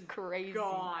 Like, just Crazy.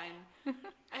 gone.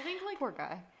 I think, like, Poor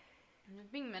guy.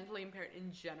 just being mentally impaired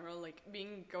in general, like,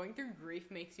 going through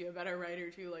grief makes you a better writer,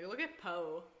 too. Like, look at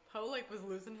Poe. Poe, like, was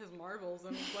losing his marbles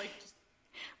and was, like, just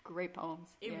Great poems.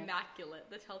 immaculate.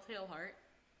 The Telltale Heart,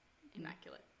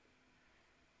 immaculate.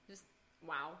 Just,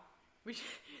 wow. We should,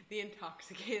 the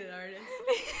intoxicated artist.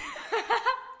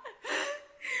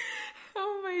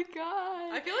 Oh my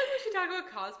god. I feel like we should talk about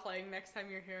cosplaying next time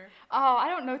you're here. Oh, I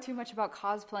don't know too much about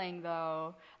cosplaying,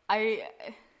 though. Okay,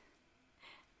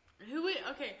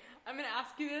 I'm gonna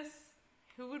ask you this.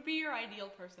 Who would be your ideal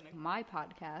person? My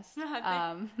podcast.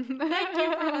 Thank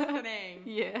you for listening.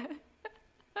 Yeah.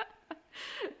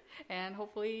 And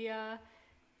hopefully,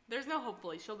 There's no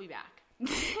hopefully. She'll be back.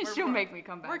 she'll make me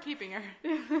come back. We're keeping her.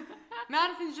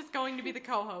 Madison's just going to be the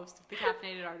co-host of the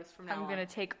Caffeinated Artist from now on. I'm gonna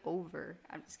take over.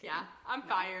 I'm just kidding. Yeah, I'm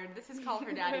fired. This is Call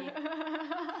Her Daddy.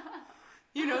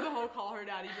 You know the whole Call Her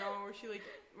Daddy drama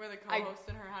where the co-host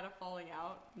and her had a falling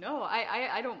out? No,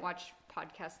 I don't watch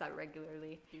podcasts that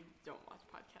regularly. You don't watch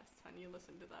podcasts, honey. You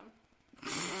listen to them.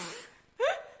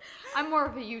 I'm more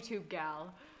of a YouTube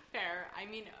gal. Fair. I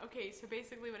mean, okay, so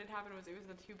basically what had happened was it was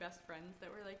the two best friends that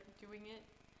were, like, doing it.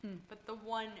 But the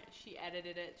one, she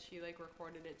edited it, she, like,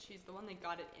 recorded it. She's the one that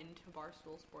got it into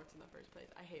Barstool Sports in the first place.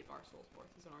 I hate Barstool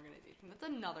Sports as an organization. That's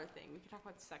another thing. We could talk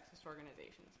about sexist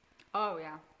organizations. Oh,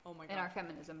 yeah. Oh, my God. In our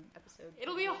feminism episode.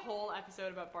 It'll be a whole episode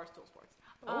about Barstool Sports.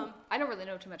 I don't really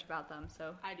know too much about them,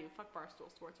 so. I do. Fuck Barstool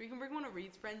Sports. We can bring one of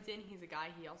Reed's friends in. He's a guy.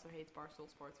 He also hates Barstool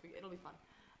Sports. It'll be fun.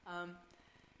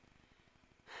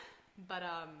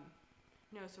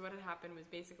 No, so what had happened was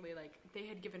basically, like, they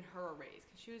had given her a raise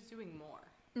because she was doing more.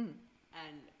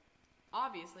 And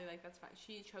obviously, like, that's fine.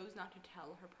 She chose not to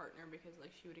tell her partner because,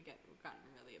 like, she would have gotten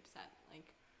really upset,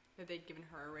 like, that they'd given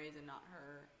her a raise and not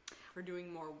her for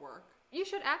doing more work. You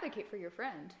should advocate for your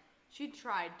friend. She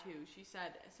tried to. She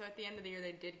said, so at the end of the year,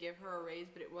 they did give her a raise,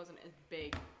 but it wasn't as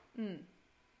big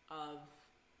of,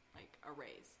 like, a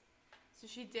raise. So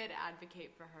she did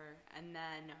advocate for her, and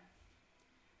then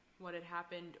what had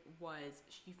happened was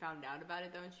she found out about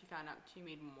it, though, and she found out she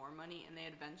made more money, and they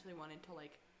had eventually wanted to,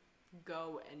 like,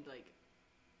 go and, like,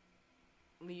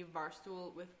 leave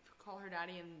Barstool with Call Her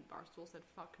Daddy, and Barstool said,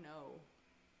 fuck no.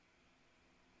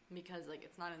 Because, like,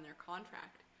 it's not in their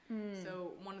contract.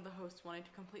 So one of the hosts wanted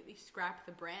to completely scrap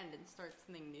the brand and start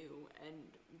something new, and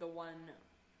the one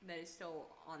that is still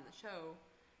on the show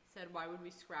said, why would we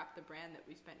scrap the brand that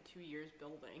we spent 2 years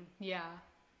building? Yeah.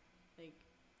 Like,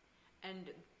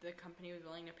 and the company was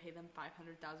willing to pay them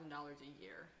 $500,000 a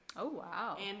year. Oh,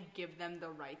 wow. And give them the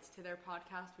rights to their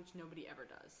podcast, which nobody ever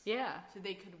does. Yeah. So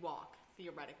they could walk,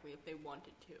 theoretically, if they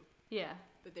wanted to. Yeah.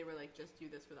 But they were like, just do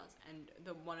this with us. And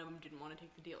the one of them didn't want to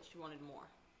take the deal. She wanted more.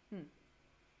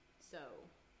 So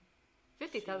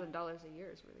 $50,000 a year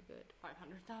is really good.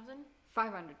 500,000?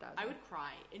 500,000. I would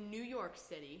cry. In New York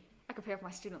City. I could pay off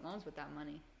my student loans with that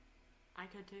money. I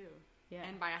could too. Yeah.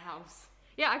 And buy a house.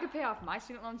 Yeah, I could pay off my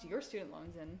student loans, your student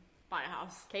loans, and Buy a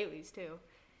house. Kaylee's too.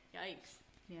 Yikes.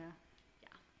 Yeah. Yeah.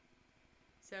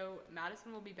 So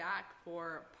Madison will be back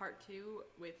for part 2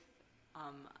 with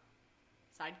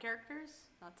side characters?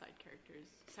 Not side characters.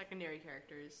 Secondary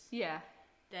characters. Yeah.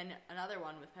 Then another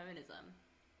one with feminism.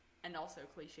 And also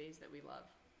cliches that we love.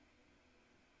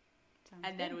 Sounds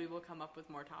And good. then we will come up with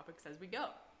more topics as we go.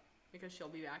 Because she'll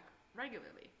be back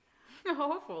regularly.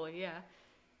 Hopefully, yeah.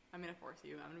 I'm going to force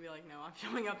you. I'm going to be like, no, I'm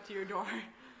showing up to your door.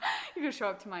 You're gonna show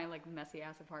up to my, like,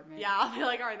 messy-ass apartment. Yeah, I'll be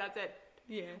like, all right, that's it.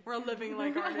 Yeah. We're living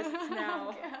like artists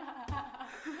now.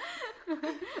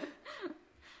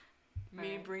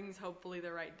 Me Right. brings hopefully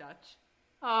the right Dutch.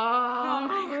 Oh,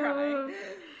 I cry.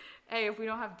 Hey, if we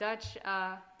don't have Dutch,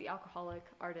 the alcoholic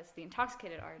artist, the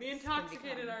intoxicated artist. The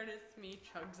intoxicated artist, me,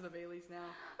 chugs the Baileys now.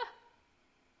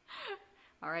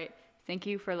 All right. Thank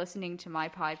you for listening to my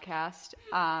podcast.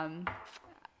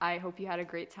 I hope you had a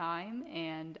great time.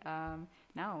 And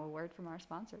now a word from our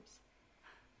sponsors.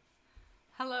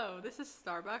 Hello, this is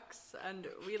Starbucks, and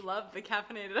we love the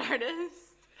Caffeinated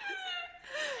Artist.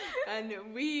 And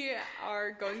we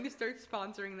are going to start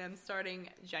sponsoring them starting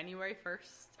January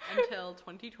 1st until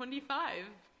 2025.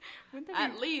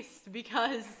 At least,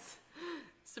 because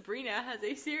Sabrina has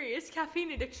a serious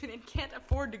caffeine addiction and can't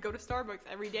afford to go to Starbucks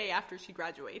every day after she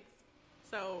graduates.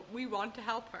 So we want to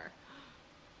help her.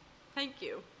 Thank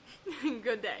you.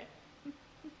 Good day.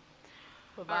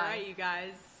 Bye-bye. All right, you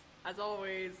guys. As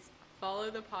always, follow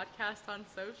the podcast on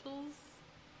socials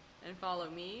and follow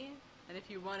me And if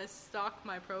you want to stalk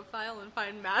my profile and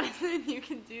find Madison, you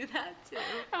can do that too.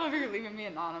 I love you're leaving me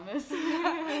anonymous.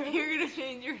 You're going to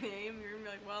change your name. You're going to be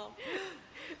like, well,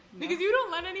 because you don't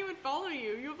let anyone follow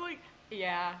you. You have like,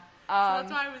 yeah. So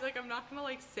that's why I was like, I'm not going to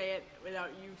like say it without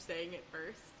you saying it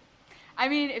first. I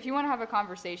mean, if you want to have a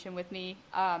conversation with me,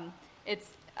 it's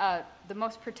the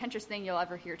most pretentious thing you'll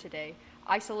ever hear today.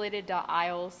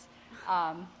 Isolated.isles.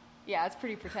 Yeah, it's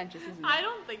pretty pretentious, isn't it? I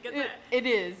don't think it's It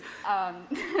is.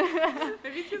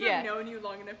 Maybe it's because I've known you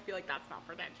long enough to be like, that's not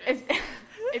pretentious.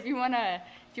 If you wanna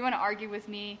argue with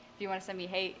me, if you wanna send me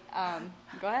hate,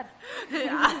 go ahead.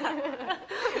 Yeah.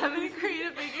 I'm gonna create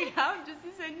a big account just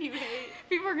to send you hate.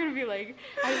 People are gonna be like,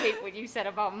 I hate what you said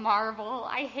about Marvel.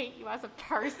 I hate you as a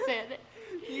person.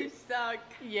 You suck.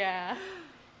 Yeah.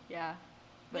 Yeah.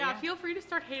 But yeah, feel free to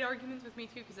start hate arguments with me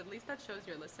too, because at least that shows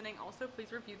you're listening. Also,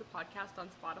 please review the podcast on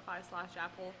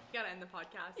Spotify/Apple. You gotta end the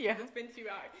podcast. Yeah. It's been 2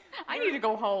 hours. I need to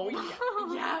go home.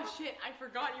 Yeah, shit. I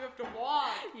forgot you have to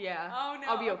walk. Yeah. Oh, no.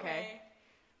 I'll be okay.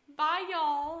 Bye,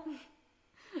 y'all.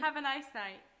 Have a nice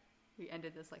night. We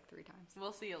ended this like 3 times.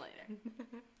 We'll see you later.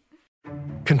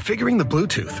 Configuring the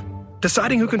Bluetooth,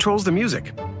 deciding who controls the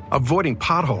music, avoiding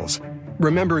potholes,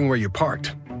 remembering where you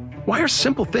parked. Why are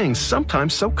simple things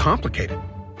sometimes so complicated?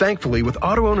 Thankfully, with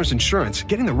Auto Owners Insurance,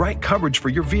 getting the right coverage for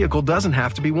your vehicle doesn't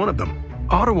have to be one of them.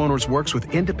 Auto Owners works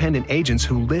with independent agents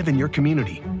who live in your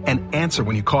community and answer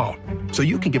when you call, so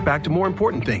you can get back to more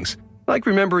important things, like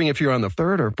remembering if you're on the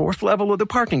 3rd or 4th level of the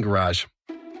parking garage.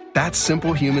 That's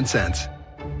simple human sense.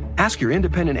 Ask your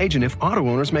independent agent if Auto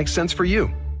Owners makes sense for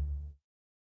you.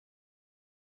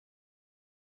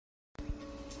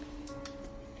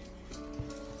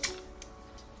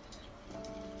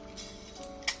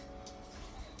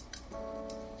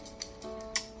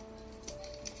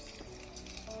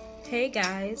 Hey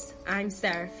guys, I'm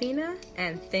Serafina,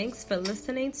 and thanks for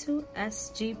listening to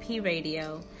SGP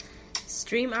Radio.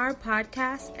 Stream our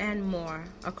podcast and more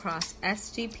across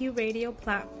SGP Radio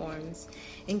platforms,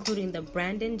 including the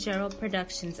Brandon Gerald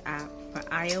Productions app for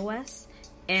iOS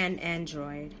and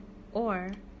Android.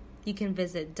 Or you can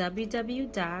visit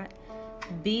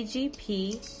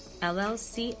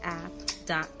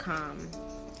www.bgpllcapp.com.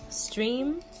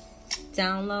 Stream,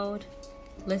 download,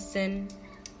 listen,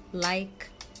 like,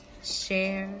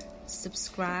 share,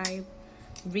 subscribe,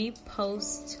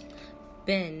 repost,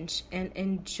 binge, and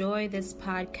enjoy this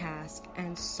podcast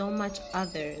and so much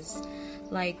others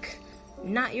like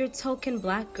Not Your Token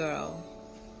Black Girl,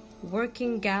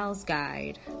 Working Gal's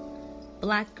Guide,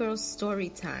 Black Girl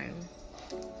Storytime,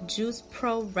 Juice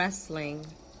Pro Wrestling,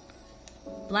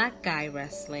 Black Guy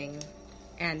Wrestling,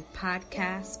 and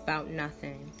Podcasts About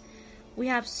Nothing. We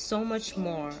have so much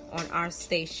more on our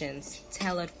stations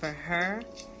tailored for her,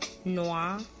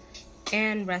 noir,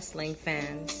 and wrestling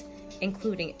fans,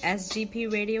 including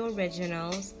SGP Radio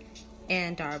Originals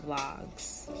and our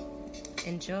blogs.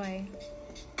 Enjoy.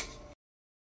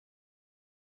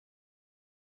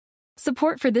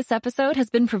 Support for this episode has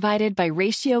been provided by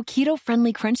Ratio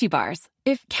Keto-Friendly Crunchy Bars.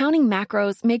 If counting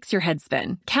macros makes your head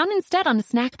spin, count instead on a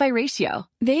snack by Ratio.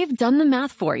 They've done the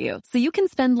math for you, so you can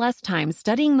spend less time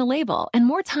studying the label and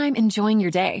more time enjoying your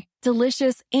day.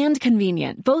 Delicious and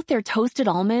convenient, both their toasted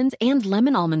almond and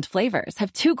lemon almond flavors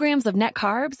have 2 grams of net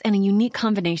carbs and a unique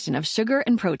combination of sugar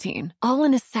and protein, all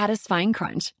in a satisfying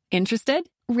crunch. Interested?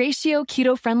 Ratio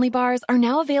Keto-Friendly Bars are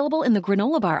now available in the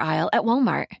granola bar aisle at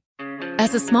Walmart.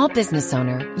 As a small business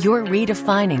owner, you're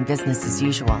redefining business as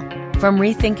usual. From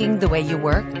rethinking the way you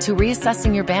work to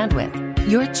reassessing your bandwidth,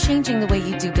 you're changing the way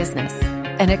you do business.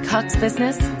 And at Cox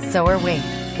Business, so are we.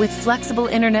 With flexible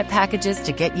internet packages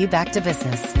to get you back to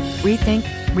business. Rethink,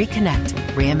 reconnect,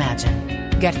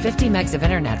 reimagine. Get 50 megs of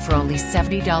internet for only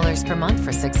 $70 per month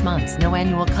for 6 months. No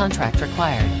annual contract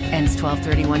required. Ends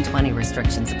 12/31/20.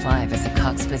 Restrictions apply. Visit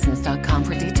coxbusiness.com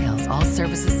for details. All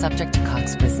services subject to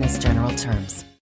Cox Business general terms.